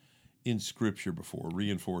this in Scripture before,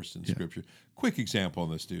 reinforced in Scripture. Quick example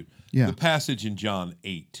on this, dude. Yeah. The passage in John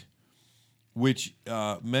 8, which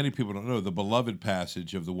many people don't know, the beloved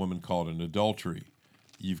passage of the woman caught in adultery.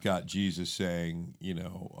 You've got Jesus saying,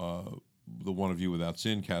 the one of you without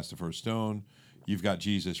sin cast the first stone. You've got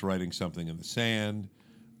Jesus writing something in the sand.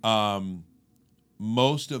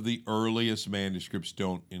 Most of the earliest manuscripts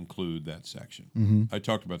don't include that section. I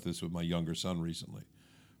talked about this with my younger son recently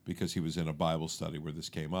because he was in a Bible study where this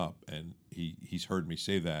came up, and he's heard me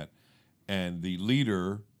say that. And the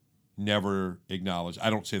leader never acknowledged, I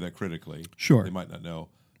don't say that critically. Sure. They might not know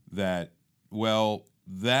that, well,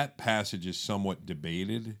 that passage is somewhat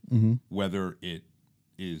debated whether it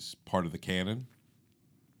is part of the canon.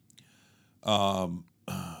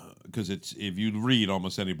 Because if you read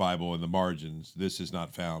almost any Bible in the margins, this is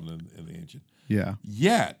not found in the ancient. Yeah.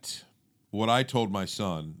 Yet, what I told my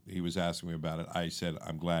son, he was asking me about it, I said,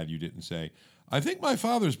 I'm glad you didn't say, I think my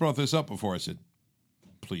father's brought this up before. I said,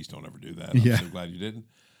 please don't ever do that. I'm so glad you didn't.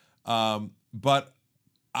 But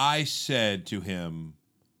I said to him,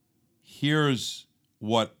 here's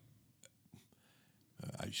what,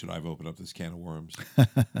 should I have opened up this can of worms?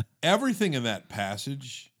 Everything in that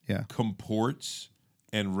passage comports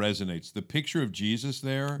and resonates. The picture of Jesus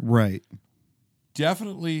there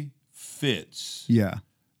definitely fits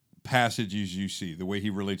passages you see, the way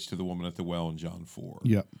he relates to the woman at the well in John 4.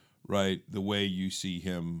 Right? The way you see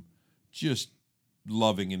him just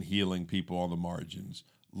loving and healing people on the margins,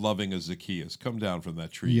 loving a Zacchaeus. Come down from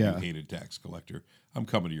that tree, you hated tax collector. I'm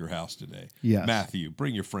coming to your house today. Matthew,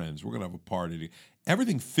 bring your friends. We're going to have a party.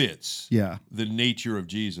 Everything fits the nature of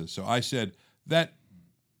Jesus. So I said that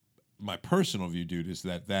my personal view, dude, is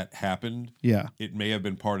that happened. It may have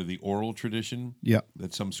been part of the oral tradition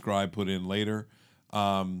that some scribe put in later.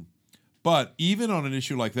 But even on an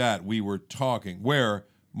issue like that, we were talking where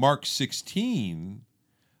Mark 16,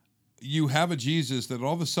 you have a Jesus that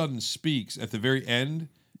all of a sudden speaks at the very end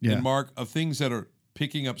in Mark of things that are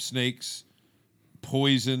picking up snakes,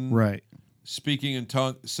 poison, speaking in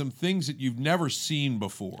tongues, some things that you've never seen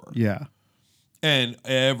before. And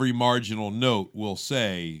every marginal note will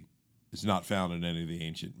say is not found in any of the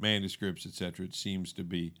ancient manuscripts, etc. It seems to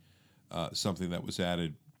be something that was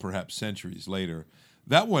added perhaps centuries later.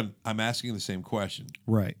 That one, I'm asking the same question.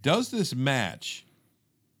 Does this match?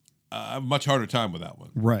 I have a much harder time with that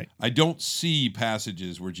one. I don't see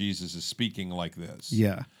passages where Jesus is speaking like this.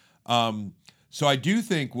 So I do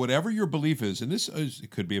think whatever your belief is, and it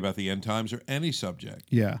could be about the end times or any subject,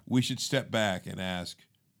 we should step back and ask,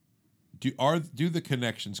 do the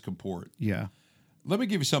connections comport? Let me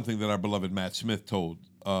give you something that our beloved Matt Smith told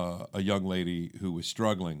a young lady who was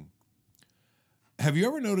struggling. Have you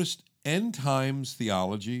ever noticed end times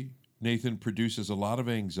theology, Nathan, produces a lot of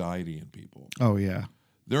anxiety in people? Oh, yeah.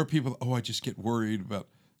 There are people, I just get worried about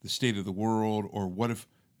the state of the world, or what if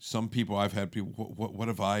some people, I've had people, what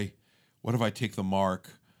if I take the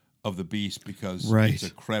mark of the beast because it's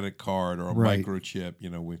a credit card or a microchip?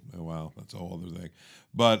 Wow, that's a whole other thing.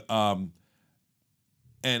 But, and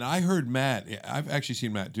I heard Matt, I've actually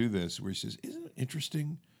seen Matt do this, where he says, isn't it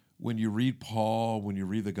interesting when you read Paul, when you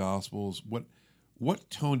read the Gospels, what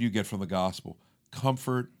tone do you get from the Gospel?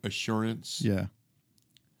 Comfort, assurance.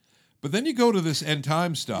 But then you go to this end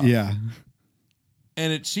time stuff. And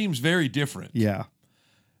it seems very different.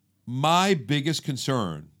 My biggest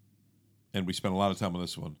concern, and we spent a lot of time on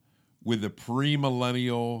this one, with the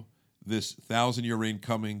premillennial, this 1,000-year reign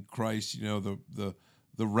coming, Christ, the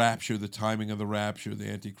rapture, the timing of the rapture, the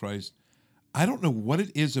Antichrist. I don't know what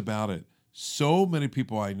it is about it. So many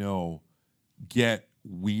people I know get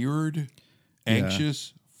weird,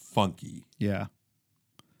 anxious, funky.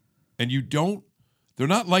 And they're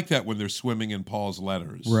not like that when they're swimming in Paul's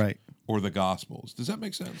letters. Or the Gospels. Does that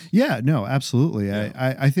make sense? Yeah, no, absolutely.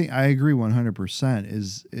 I think I agree 100%.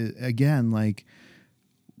 Is again, like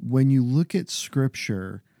when you look at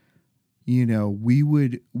Scripture, we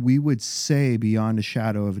would say beyond a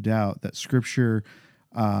shadow of a doubt that Scripture,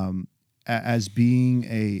 as being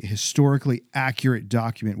a historically accurate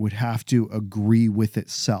document, would have to agree with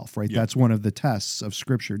itself, right? That's one of the tests of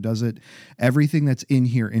Scripture. Does it, everything that's in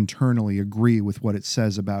here internally agree with what it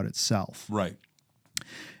says about itself?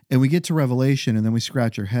 And we get to Revelation, and then we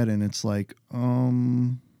scratch our head, and it's like, I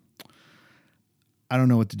don't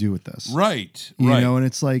know what to do with this. You know, and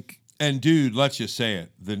it's like... And dude, let's just say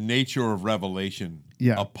it. The nature of Revelation,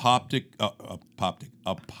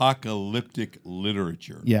 apocalyptic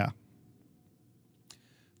literature.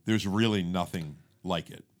 There's really nothing like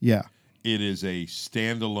it. It is a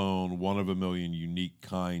standalone, one of a million unique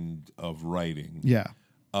kind of writing.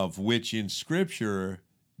 Of which in Scripture,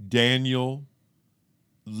 Daniel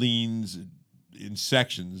leans in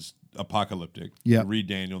sections apocalyptic. Yep. Read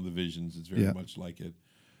Daniel and the visions; it's very Yep. much like it.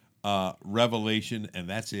 Revelation, and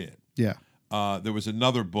that's it. Yeah. There was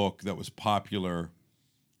another book that was popular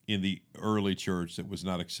in the early church that was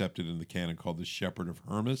not accepted in the canon called The Shepherd of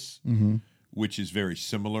Hermas, which is very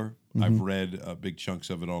similar. I've read big chunks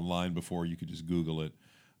of it online before. You could just Google it.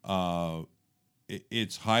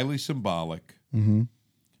 It's highly symbolic,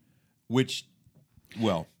 which,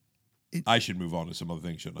 well, I should move on to some other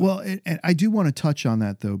things, shouldn't I? Well, and I do want to touch on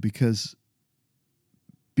that though, because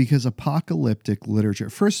apocalyptic literature.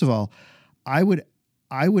 First of all, I would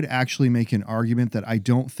actually make an argument that I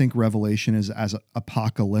don't think Revelation is as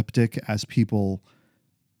apocalyptic as people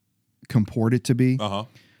comport it to be.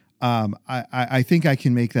 I think I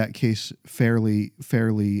can make that case fairly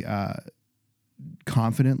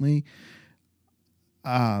confidently,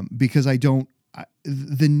 because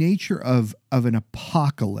the nature of an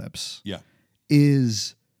apocalypse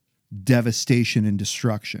is devastation and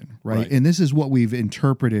destruction, right? And this is what we've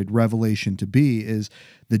interpreted Revelation to be, is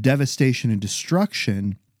the devastation and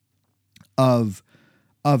destruction of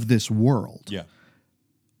this world. Yeah.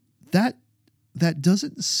 That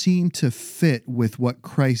doesn't seem to fit with what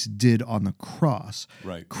Christ did on the cross.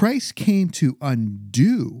 Right. Christ came to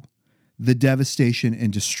undo the devastation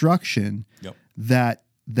and destruction that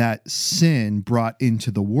sin brought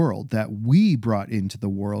into the world, that we brought into the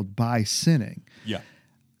world by sinning. Yeah.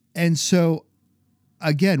 And so,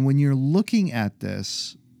 again, when you're looking at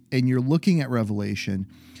this and you're looking at Revelation,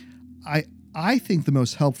 I think the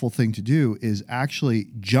most helpful thing to do is actually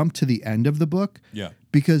jump to the end of the book. Yeah.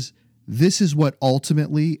 Because this is what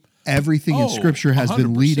ultimately everything in Scripture has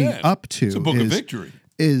been leading 100%. up to. It's a book of victory.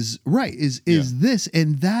 Is this,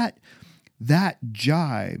 and that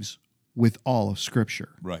jives with all of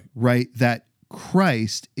Scripture. Right? That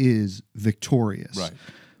Christ is victorious. Right.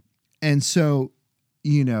 And so,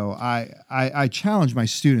 I challenge my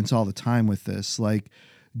students all the time with this. Like,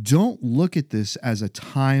 don't look at this as a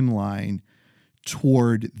timeline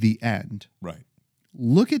toward the end. Right.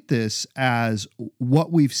 Look at this as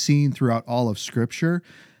what we've seen throughout all of Scripture,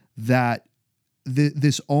 that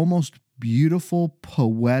this almost beautiful,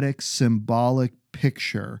 poetic, symbolic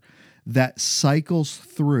picture that cycles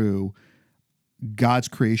through God's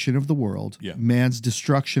creation of the world, man's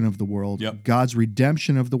destruction of the world, God's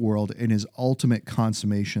redemption of the world, and his ultimate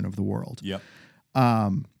consummation of the world.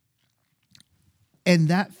 And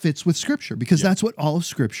that fits with Scripture, because that's what all of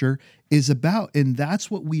Scripture is about. And that's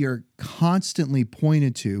what we are constantly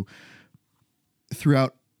pointed to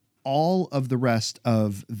throughout all of the rest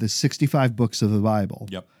of the 65 books of the Bible.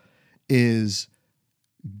 Is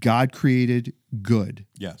God created good.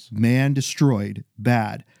 Man destroyed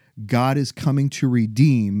bad. God is coming to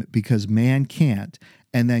redeem because man can't,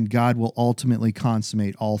 and then God will ultimately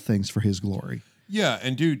consummate all things for his glory. Yeah,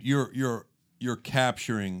 and dude, you're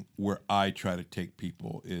capturing where I try to take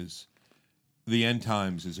people is the end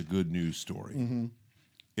times is a good news story.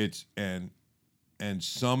 It's and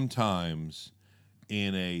sometimes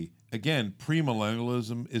in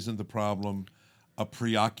premillennialism isn't the problem, a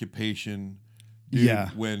preoccupation.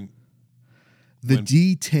 Dude, when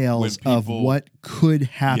details of what could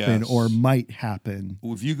happen or might happen.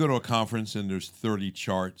 If you go to a conference and there's 30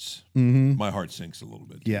 charts, my heart sinks a little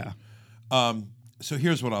bit. Yeah. So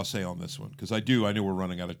here's what I'll say on this one, because I know we're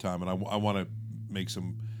running out of time, and I want to make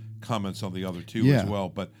some comments on the other two as well.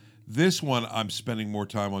 But this one I'm spending more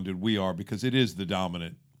time on than we are, because it is the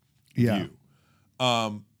dominant view.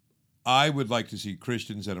 I would like to see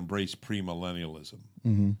Christians that embrace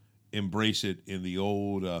premillennialism embrace it in the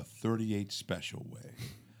old 38 special way.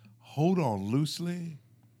 Hold on loosely,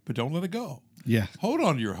 but don't let it go. Hold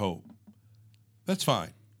on to your hope. That's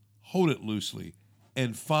fine. Hold it loosely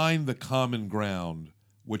and find the common ground,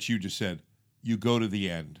 what you just said. You go to the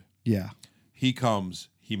end. He comes,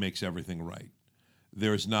 he makes everything right.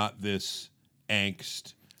 There's not this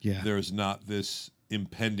angst. There's not this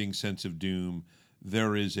impending sense of doom.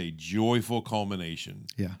 There is a joyful culmination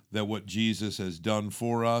that what Jesus has done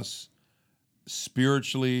for us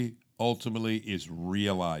spiritually, ultimately, is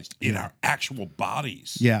realized in our actual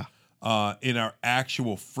bodies. In our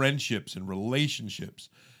actual friendships and relationships.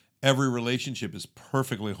 Every relationship is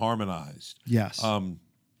perfectly harmonized.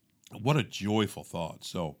 What a joyful thought.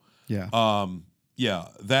 So,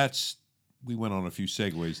 that's, we went on a few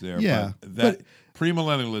segues there. But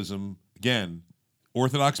premillennialism, again,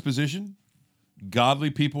 orthodox position, godly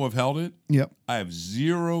people have held it. I have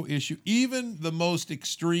zero issue. Even the most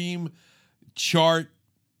extreme chart,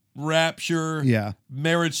 rapture,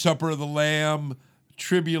 marriage supper of the Lamb,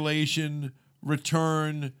 tribulation,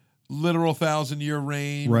 return, literal 1,000-year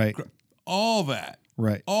reign, all that,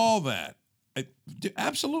 all that.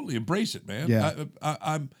 Absolutely embrace it, man.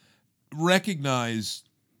 recognize,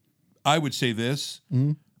 I would say this,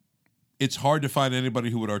 it's hard to find anybody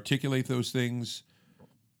who would articulate those things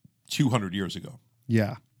 200 years ago.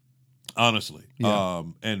 Yeah. Honestly. Yeah.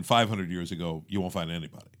 And 500 years ago, you won't find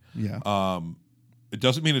anybody. Yeah. It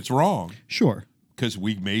doesn't mean it's wrong, Sure. because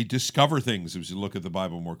we may discover things as we look at the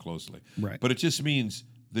Bible more closely. Right. But it just means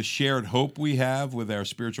the shared hope we have with our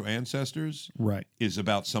spiritual ancestors Right. is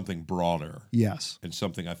about something broader Yes. and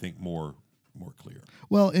something, I think, more clear.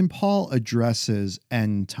 Well, and Paul addresses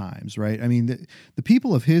end times, right? I mean, the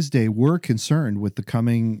people of his day were concerned with the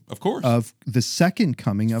coming Of course. of the second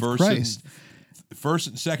coming of Christ. First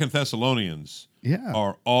and Second Thessalonians Yeah.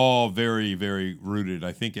 are all very, very rooted.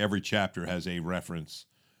 I think every chapter has a reference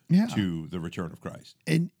Yeah. to the return of Christ.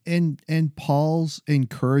 And Paul's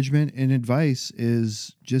encouragement and advice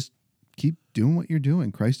is just keep doing what you're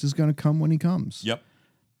doing. Christ is going to come when he comes. Yep.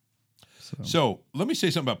 So let me say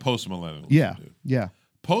something about postmillennialism. Yeah. Dude. Yeah.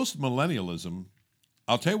 Postmillennialism,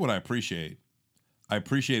 I'll tell you what I appreciate. I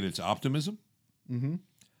appreciate its optimism. Mm-hmm.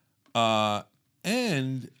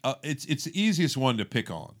 And it's the easiest one to pick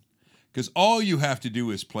on, because all you have to do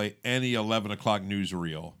is play any 11 o'clock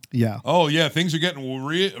newsreel. Yeah. Oh, yeah, things are getting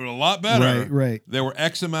a lot better. Right. There were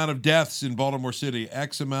X amount of deaths in Baltimore City,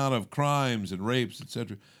 X amount of crimes and rapes,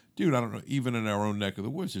 etc. Dude, I don't know, even in our own neck of the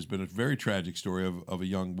woods, there's been a very tragic story of a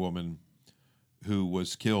young woman who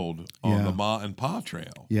was killed on the Ma and Pa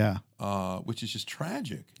Trail. Yeah. Which is just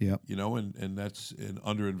tragic. Yep. You know, and that's an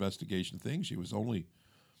under investigation thing. She was only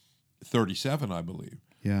 37, I believe.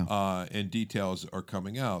 Yeah. And details are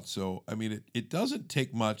coming out. So, I mean, it doesn't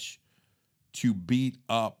take much to beat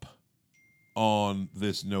up on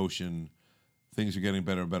this notion things are getting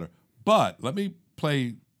better and better. But let me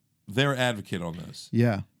play their advocate on this.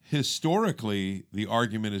 Yeah. Historically, the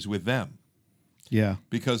argument is with them, Yeah.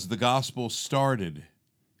 because the gospel started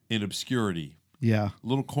in obscurity, Yeah.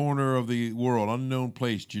 little corner of the world, unknown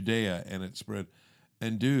place, Judea, and it spread.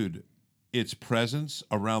 And dude, its presence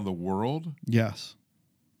around the world, Yes.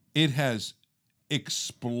 it has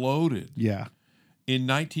exploded. Yeah. In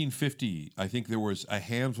 1950, I think there was a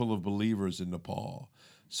handful of believers in Nepal.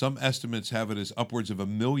 Some estimates have it as upwards of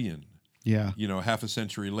 1 million, Yeah. half a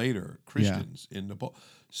century later, Christians in Nepal.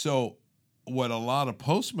 So what a lot of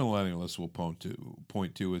postmillennialists will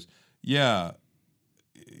point to is, yeah,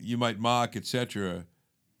 you might mock, etc.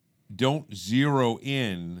 Don't zero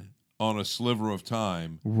in on a sliver of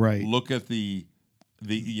time. Right. Look at the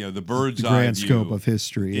bird's The eye grand view, scope of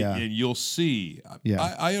history. Yeah. and you'll see. Yeah.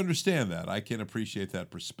 I understand that. I can appreciate that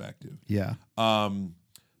perspective. Yeah.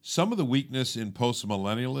 Some of the weakness in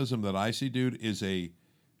postmillennialism that I see, dude, is a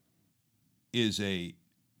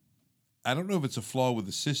I don't know if it's a flaw with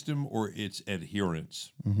the system or its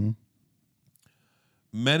adherence. Mm-hmm.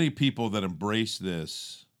 Many people that embrace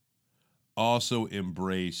this also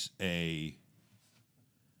embrace a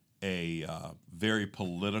very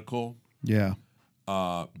political, Yeah.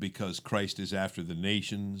 because Christ is after the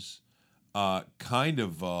nations, kind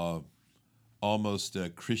of almost a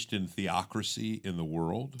Christian theocracy in the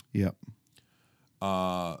world. Yep.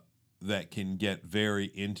 That can get very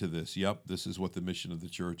into this. Yep, this is what the mission of the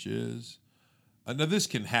church is. Now, this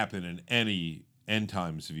can happen in any end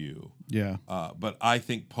times view. Yeah. But I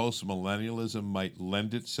think postmillennialism might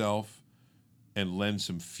lend itself and lend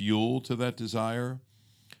some fuel to that desire.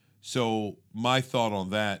 So my thought on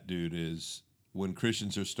that, dude, is when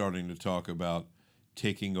Christians are starting to talk about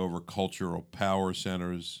taking over cultural power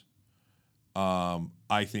centers,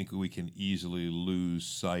 I think we can easily lose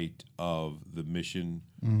sight of the mission,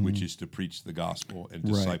 which is to preach the gospel and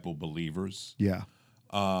disciple believers. Yeah.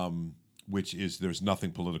 Which is, there's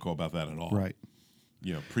nothing political about that at all. Right.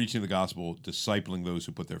 Preaching the gospel, discipling those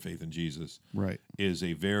who put their faith in Jesus, Right. is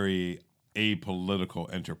a very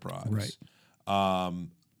apolitical enterprise. Right.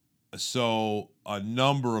 So a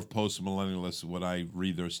number of postmillennialists, when I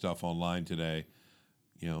read their stuff online today,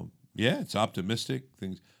 it's optimistic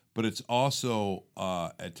things, but it's also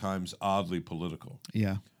at times oddly political.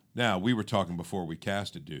 Yeah. Now, we were talking before we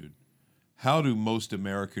cast it, dude. How do most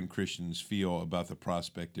American Christians feel about the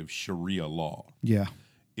prospect of Sharia law? Yeah.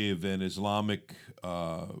 If an Islamic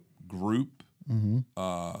group,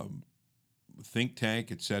 think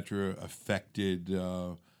tank, etc., affected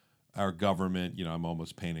our government, I'm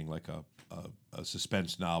almost painting like a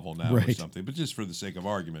suspense novel now or something, but just for the sake of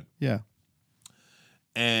argument. Yeah.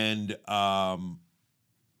 And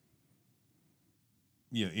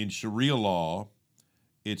in Sharia law,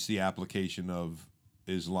 it's the application of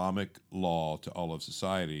Islamic law to all of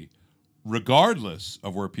society, regardless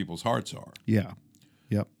of where people's hearts are. Yeah.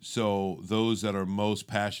 Yep. So those that are most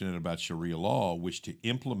passionate about Sharia law wish to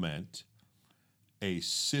implement a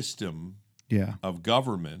system Yeah. of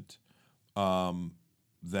government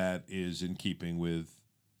that is in keeping with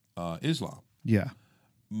Islam. Yeah.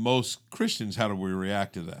 Most Christians, how do we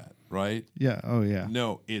react to that, right? Yeah. Oh, yeah.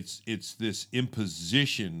 No, it's this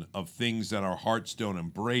imposition of things that our hearts don't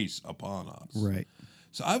embrace upon us. Right.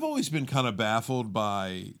 So I've always been kind of baffled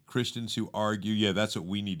by Christians who argue, yeah, that's what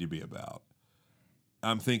we need to be about.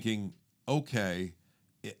 I'm thinking, okay,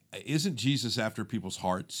 isn't Jesus after people's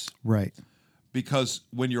hearts? Right. Because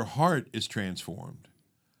when your heart is transformed,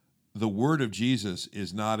 the word of Jesus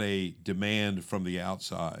is not a demand from the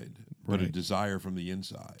outside, but a Right. desire from the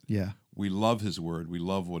inside. Yeah. We love his word. We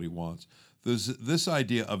love what he wants. There's this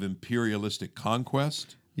idea of imperialistic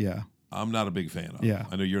conquest. Yeah. I'm not a big fan of. Yeah.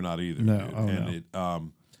 I know you're not either. No. Dude. Oh, and no.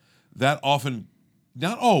 it that often,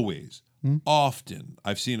 not always, Hmm? often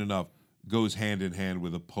I've seen enough goes hand in hand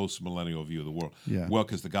with a post-millennial view of the world. Yeah. Well,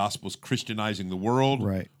 because the gospel's Christianizing the world.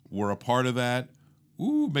 Right. We're a part of that.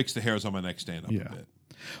 Ooh, makes the hairs on my neck stand up Yeah. a bit.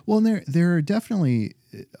 Well, and there are definitely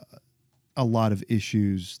a lot of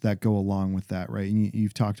issues that go along with that, right? And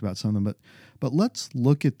you've talked about some of them, but let's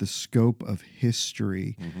look at the scope of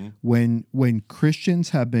history when Christians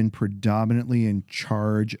have been predominantly in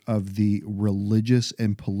charge of the religious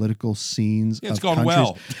and political scenes It's of gone countries.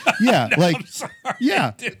 well. Yeah, like I'm sorry,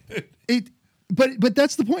 yeah, dude. but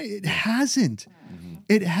that's the point. It hasn't.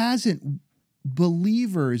 It hasn't.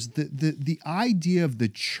 Believers, the idea of the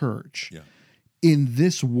church Yeah. in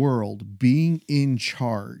this world being in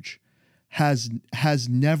charge has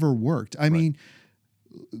never worked. I mean,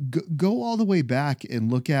 go all the way back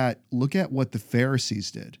and look at what the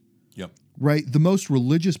Pharisees did. Yep. Right, the most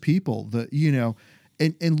religious people,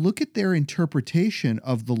 and look at their interpretation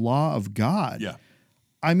of the law of God. Yeah.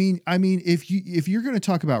 I mean, if you're going to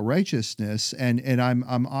talk about righteousness, and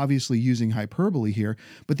I'm obviously using hyperbole here,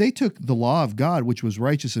 but they took the law of God, which was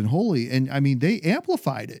righteous and holy, and I mean they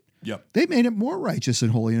amplified it. Yep. They made it more righteous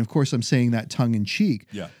and holy, and of course I'm saying that tongue in cheek.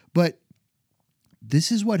 Yeah. But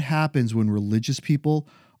this is what happens when religious people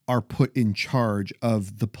are put in charge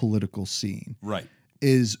of the political scene. Right.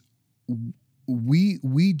 Is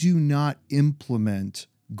we do not implement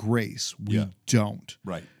grace. We Yeah. don't.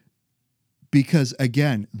 Right. Because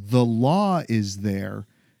again, the law is there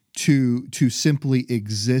to simply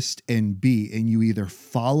exist and be, and you either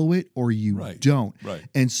follow it or you Right. don't. Right.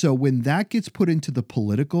 And so when that gets put into the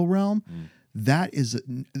political realm,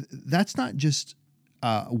 that's not just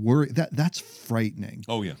worry, that's frightening.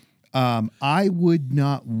 Oh yeah. I would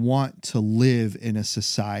not want to live in a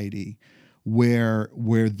society where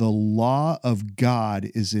the law of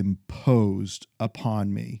God is imposed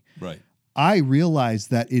upon me. Right. I realize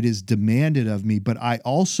that it is demanded of me, but I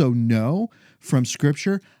also know from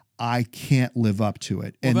Scripture I can't live up to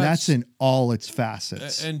it, Well, and that's- that's in all its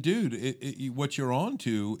facets. And dude, what you're on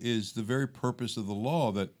to is the very purpose of the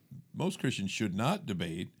law that most Christians should not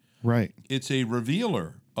debate. Right? It's a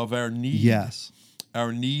revealer of our need. Yes.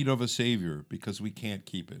 Our need of a savior because we can't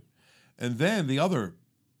keep it. And then the other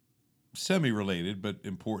semi-related but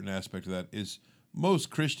important aspect of that is most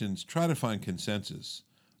Christians try to find consensus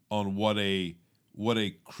on what a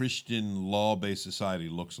Christian law-based society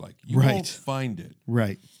looks like. You Right. won't find it.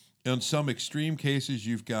 Right. In some extreme cases,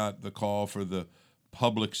 you've got the call for the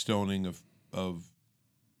public stoning of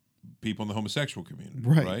people in the homosexual community,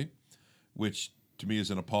 Right. Which to me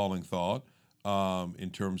is an appalling thought in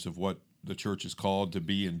terms of what the church is called to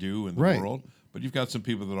be and do in the Right. world. But you've got some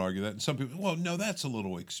people that argue that, and some people, well, no, that's a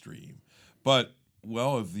little extreme. But,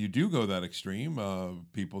 well, if you do go that extreme,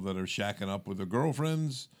 people that are shacking up with their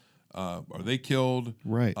girlfriends, are they killed?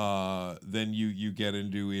 Right. Then you get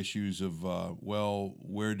into issues of, well,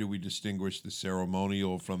 where do we distinguish the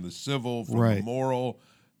ceremonial from the civil, from the Right. moral?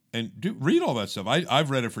 And read all that stuff. I've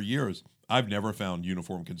read it for years. I've never found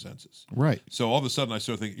uniform consensus. Right. So all of a sudden I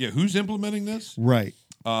start thinking, yeah, who's implementing this? Right.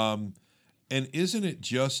 And isn't it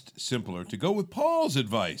just simpler to go with Paul's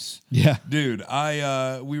advice? Yeah. Dude,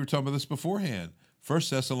 we were talking about this beforehand. 1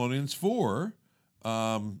 Thessalonians 4,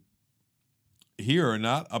 here,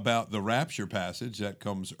 not about the rapture passage that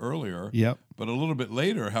comes earlier, Yep. but a little bit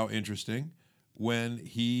later, how interesting, when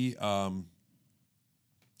he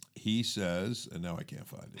says, and now I can't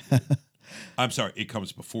find it. I'm sorry, it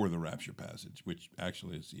comes before the rapture passage, which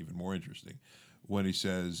actually is even more interesting. When he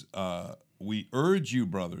says, we urge you,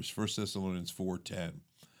 brothers, 1 Thessalonians 4:10,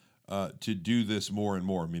 to do this more and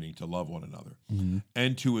more, meaning to love one another,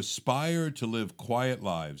 and to aspire to live quiet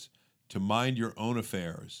lives, to mind your own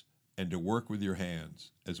affairs, and to work with your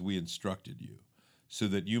hands, as we instructed you, so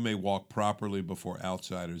that you may walk properly before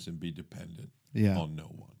outsiders and be dependent Yeah. on no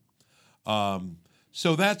one.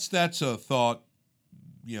 So that's a thought.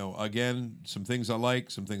 You know, again, some things I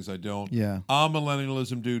like, some things I don't. Yeah.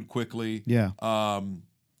 Millennialism, dude, quickly. Yeah.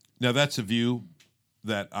 Now, that's a view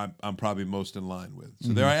that I'm probably most in line with.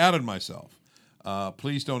 So there I outed myself.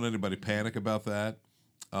 Please don't anybody panic about that.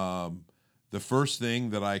 The first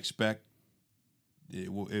thing that I expect,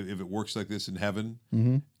 if it works like this in heaven,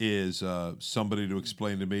 is somebody to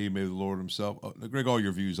explain to me, maybe the Lord himself, Greg, all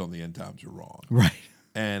your views on the end times are wrong. Right.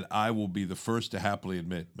 And I will be the first to happily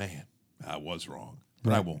admit, man, I was wrong.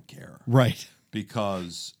 But I won't care. Right.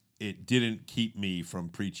 Because it didn't keep me from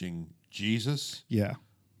preaching Jesus. Yeah.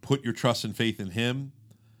 Put your trust and faith in him,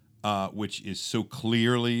 which is so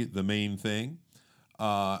clearly the main thing.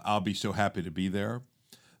 I'll be so happy to be there.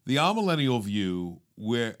 The amillennial view,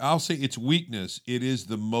 where I'll say its weakness, it is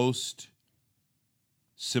the most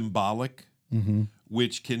symbolic,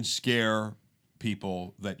 which can scare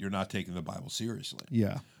people that you're not taking the Bible seriously.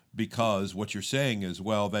 Yeah. Because what you're saying is,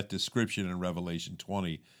 well, that description in Revelation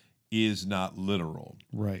 20 is not literal.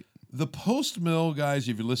 Right. The post-mill guys,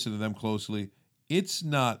 if you listen to them closely, it's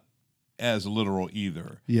not as literal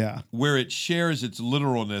either. Yeah. Where it shares its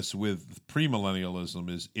literalness with premillennialism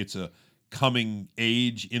is it's a coming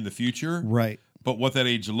age in the future. Right. But what that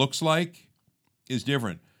age looks like is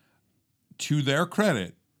different. To their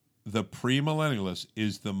credit, the premillennialist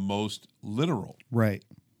is the most literal. Right.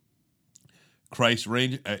 Christ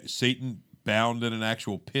reigned, Satan bound in an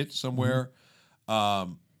actual pit somewhere.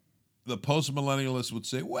 The post-millennialists would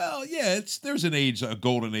say, well, yeah, there's an age, a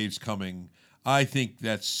golden age coming. I think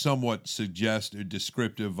that's somewhat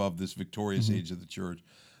descriptive of this victorious age of the church.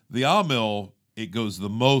 The Amil, it goes the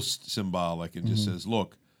most symbolic and just says,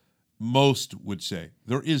 look, most would say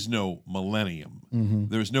there is no millennium.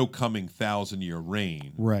 There's no coming 1,000-year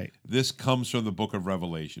reign. Right. This comes from the book of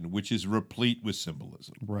Revelation, which is replete with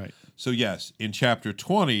symbolism. Right. So yes, in chapter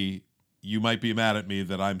 20, you might be mad at me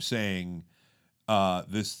that I'm saying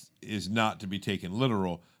this is not to be taken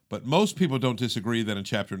literal, but most people don't disagree that in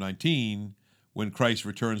chapter 19, when Christ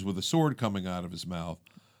returns with a sword coming out of his mouth,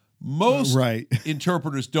 most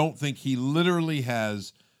interpreters don't think he literally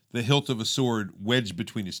has the hilt of a sword wedged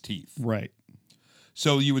between his teeth. Right.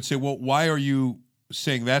 So you would say, well, why are you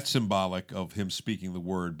saying that's symbolic of him speaking the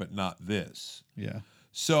word, but not this? Yeah.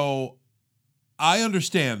 So I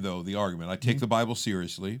understand, though, the argument. I take the Bible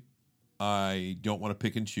seriously. I don't want to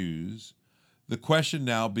pick and choose. The question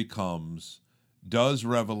now becomes, does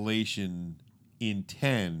Revelation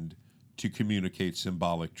intend to communicate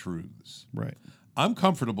symbolic truths? Right. I'm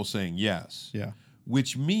comfortable saying yes. Yeah.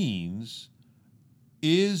 Which means,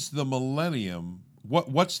 is the millennium,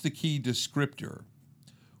 what's the key descriptor?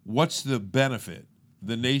 What's the benefit?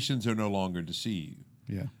 The nations are no longer deceived.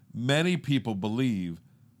 Yeah. Many people believe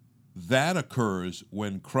that occurs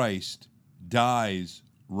when Christ dies,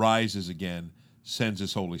 rises again, sends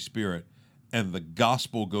his Holy Spirit, and the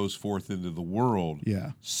gospel goes forth into the world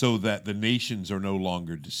so that the nations are no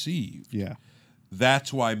longer deceived. Yeah.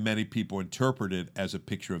 That's why many people interpret it as a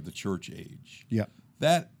picture of the church age. Yeah.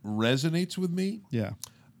 That resonates with me. Yeah.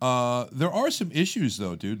 There are some issues,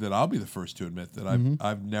 though, dude, that I'll be the first to admit that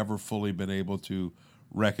I've never fully been able to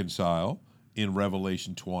reconcile in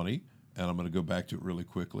Revelation 20, and I'm going to go back to it really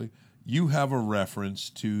quickly. You have a reference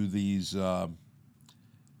to these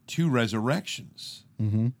two resurrections.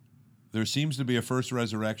 There seems to be a first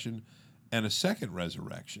resurrection and a second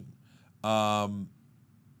resurrection.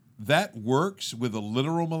 That works with a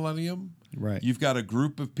literal millennium. Right. You've got a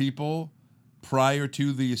group of people prior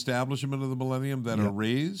to the establishment of the millennium that are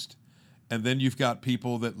raised, and then you've got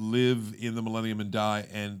people that live in the millennium and die,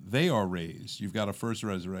 and they are raised. You've got a first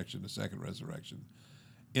resurrection, a second resurrection.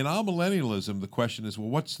 In amillennialism, the question is, well,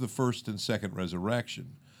 what's the first and second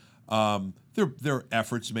resurrection? There are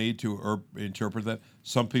efforts made to interpret that.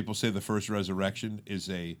 Some people say the first resurrection is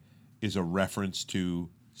a reference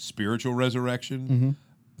to spiritual resurrection,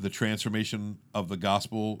 the transformation of the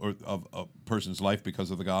gospel or of a person's life because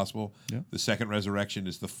of the gospel. Yeah. The second resurrection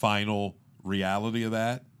is the final reality of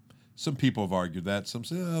that. Some people have argued that. Some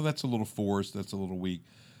say, oh, that's a little forced, that's a little weak.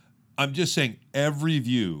 I'm just saying every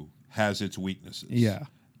view has its weaknesses. Yeah.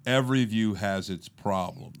 Every view has its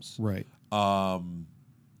problems. Right.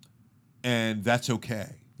 And that's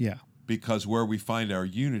okay. Yeah. Because where we find our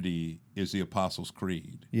unity is the Apostles'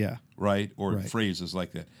 Creed. Yeah. Right? Or phrases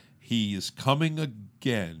like that. He is coming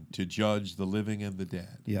again to judge the living and the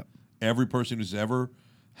dead. Yep. Every person who's ever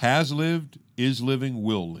has lived, is living,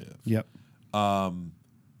 will live. Yep.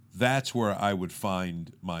 That's where I would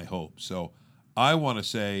find my hope. So I want to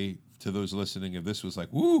say to those listening, if this was like,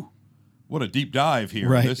 woo, what a deep dive here.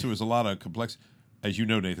 Right. This was a lot of complex. As you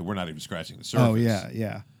know, Nathan, we're not even scratching the surface. Oh, yeah,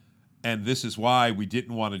 yeah. And this is why we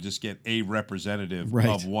didn't want to just get a representative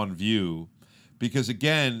of one view. Because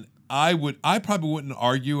again, I probably wouldn't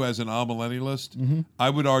argue as an amillennialist. I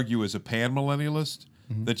would argue as a panmillennialist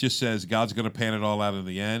that just says God's going to pan it all out in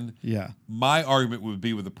the end. Yeah. My argument would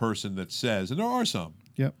be with the person that says, and there are some,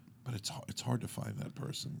 Yep. but it's hard to find that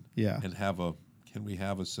person. Yeah. And can we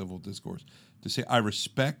have a civil discourse to say, I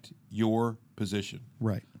respect your position.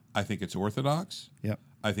 Right. I think it's orthodox. Yep.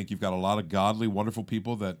 I think you've got a lot of godly, wonderful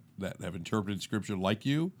people that have interpreted Scripture like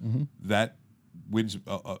you. That wins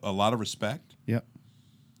a lot of respect. Yep.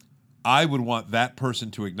 I would want that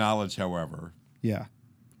person to acknowledge, however, Yeah.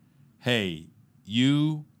 hey,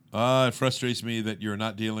 it frustrates me that you're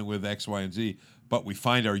not dealing with X, Y, and Z, but we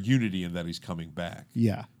find our unity in that he's coming back.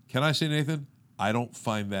 Yeah. Can I say, Nathan? I don't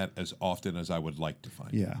find that as often as I would like to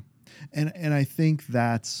find it. Yeah. And I think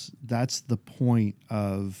that's the point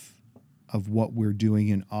of what we're doing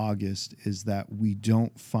in August, is that we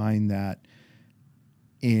don't find that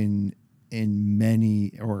in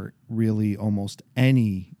many, or really almost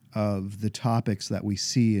any of the topics that we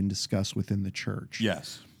see and discuss within the church.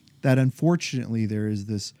 Yes. That unfortunately there is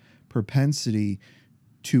this propensity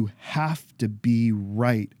to have to be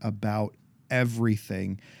right about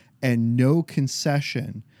everything, and no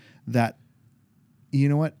concession that, you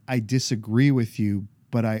know what, I disagree with you,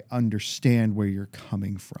 but I understand where you're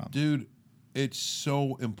coming from. Dude, it's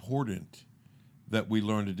so important that we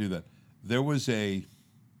learn to do that. There was a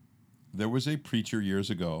preacher years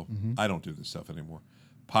ago. I don't do this stuff anymore.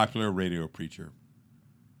 Popular radio preacher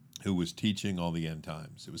who was teaching on the end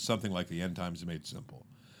times. It was something like the end times made simple.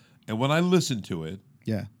 And when I listened to it,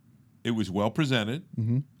 Yeah. it was well presented,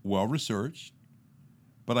 well researched,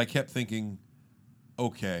 but I kept thinking,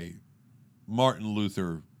 okay, Martin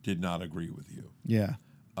Luther did not agree with you. Yeah.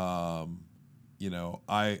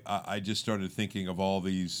 I just started thinking of all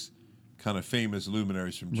these kind of famous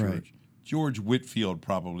luminaries from church. Right. George Whitefield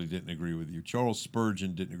probably didn't agree with you. Charles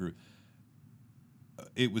Spurgeon didn't agree.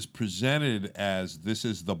 It was presented as this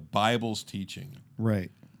is the Bible's teaching.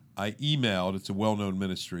 Right. I emailed, it's a well-known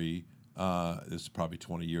ministry, this is probably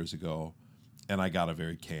 20 years ago, and I got a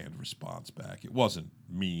very canned response back. It wasn't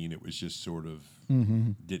mean, it was just sort of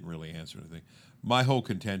didn't really answer anything. My whole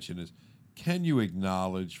contention is, can you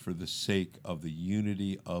acknowledge, for the sake of the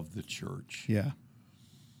unity of the church, Yeah.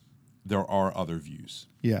 there are other views?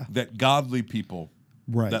 Yeah. That godly people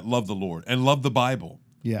Right. that love the Lord and love the Bible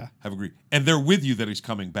Yeah. have agreed. And they're with you that he's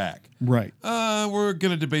coming back. Right. We're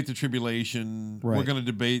going to debate the tribulation. We're Right. going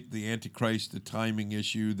to debate the Antichrist, the timing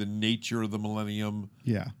issue, the nature of the millennium,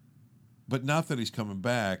 Yeah. but not that he's coming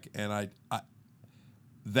back. And I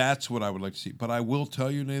that's what I would like to see. But I will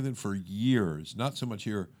tell you, Nathan, for years, not so much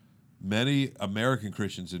here, many American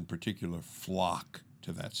Christians in particular flock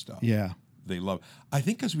to that stuff. Yeah. They love, I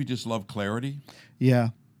think because we just love clarity, Yeah.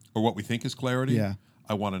 or what we think is clarity. Yeah.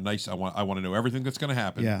 I want to know everything that's going to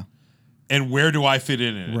happen. Yeah. And where do I fit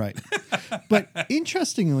in it? Right. But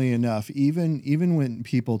interestingly enough, even when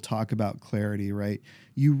people talk about clarity, right,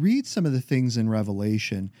 you read some of the things in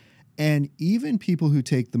Revelation, and even people who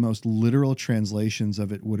take the most literal translations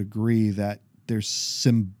of it would agree that there's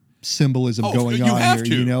symbolism going you on have here.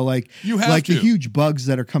 to. You know, like You have like to. the huge bugs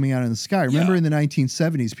that are coming out in the sky. Remember Yeah. in the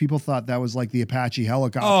 1970s, people thought that was like the Apache Oh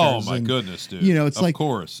helicopters. my and, goodness, dude! You know, it's of like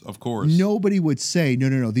course. nobody would say,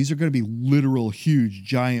 no. These are going to be literal, huge,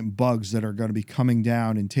 giant bugs that are going to be coming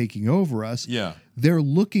down and taking over us. Yeah, They're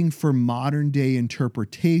looking for modern day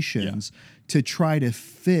interpretations to try to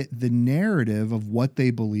fit the narrative of what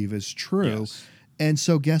they believe is true. Yes. And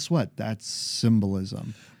so, guess what? That's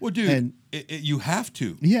symbolism. well, dude, And- you have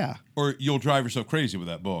to, Yeah. or you'll drive yourself crazy with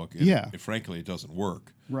that book. And Yeah. frankly, it doesn't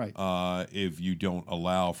work. Right. If you don't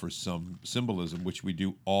allow for some symbolism, which we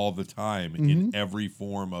do all the time Mm-hmm. in every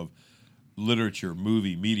form of literature,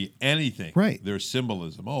 movie, media, anything. Right. There's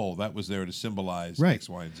symbolism. Oh, that was there to symbolize Right. X,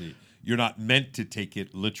 Y, and Z. You're not meant to take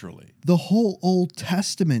it literally. The whole Old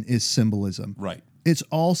Testament is symbolism. Right. It's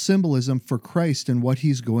all symbolism for Christ and what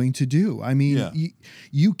he's going to do. I mean, Yeah.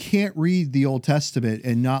 you can't read the Old Testament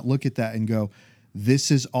and not look at that and go,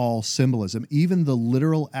 this is all symbolism. Even the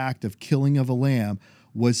literal act of killing of a lamb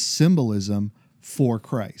was symbolism for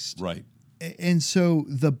Christ. Right. And so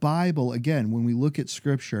the Bible, again, when we look at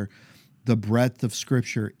Scripture, the breadth of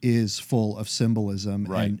Scripture is full of symbolism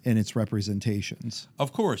Right. and its representations.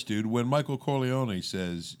 Of course, dude. When Michael Corleone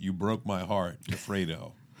says, "You broke my heart," to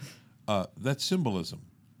Fredo, that's symbolism,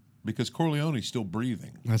 because Corleone's still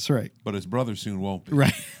breathing, That's right. but his brother soon won't be.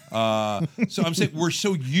 Right. So I'm saying we're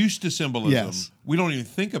so used to symbolism, Yes. we don't even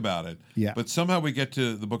think about it. Yeah. But somehow we get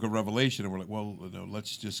to the Book of Revelation and we're like, well, no,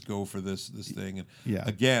 let's just go for this thing. And Yeah.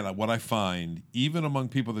 again, what I find, even among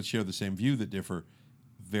people that share the same view that differ,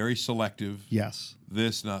 very selective. Yes.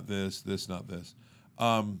 This, not this. This, not this.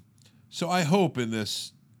 So I hope in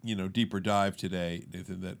this, deeper dive today,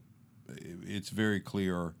 Nathan, that it's very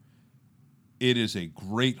clear it is a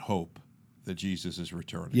great hope that Jesus is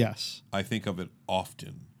returning. Yes. I think of it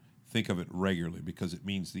often, think of it regularly, because it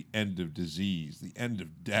means the end of disease, the end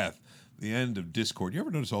of death, the end of discord. You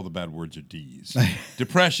ever notice all the bad words are D's?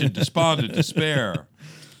 Depression, despondent, despair,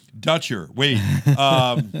 Dutcher. Wait,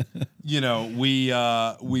 we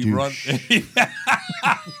run.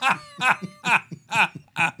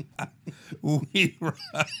 we run.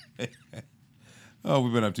 Oh,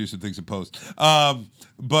 we've been up to some things in post.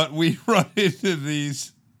 But we run into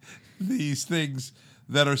these things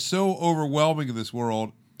that are so overwhelming in this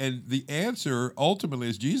world, and the answer ultimately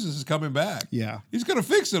is Jesus is coming back. Yeah. He's going to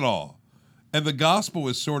fix it all. And the gospel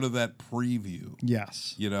is sort of that preview,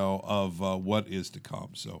 Yes. of what is to come.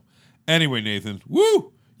 So anyway, Nathan,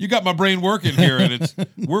 woo, you got my brain working here, and it's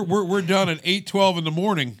we're done at 8:12 in the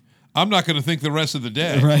morning. I'm not going to think the rest of the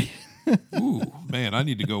day. Right. Ooh, man, I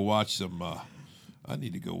need to go watch some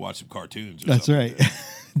cartoons. That's right.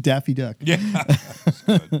 Daffy Duck. Yeah. That's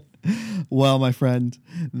good. Well, my friend,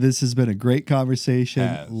 this has been a great conversation.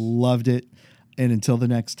 Has. Loved it. And until the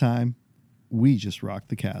next time, we just rock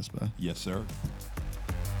the Casbah. Yes, sir.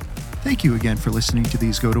 Thank you again for listening to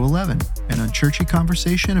These Go to 11, an unchurchy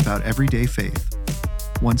conversation about everyday faith.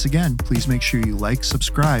 Once again, please make sure you like,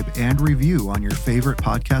 subscribe, and review on your favorite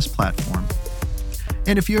podcast platform.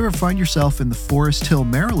 And if you ever find yourself in the Forest Hill,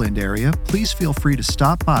 Maryland area, please feel free to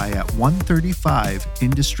stop by at 135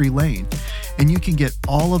 Industry Lane, and you can get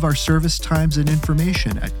all of our service times and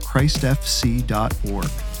information at christfc.org.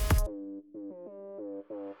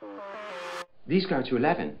 These go to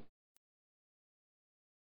 11.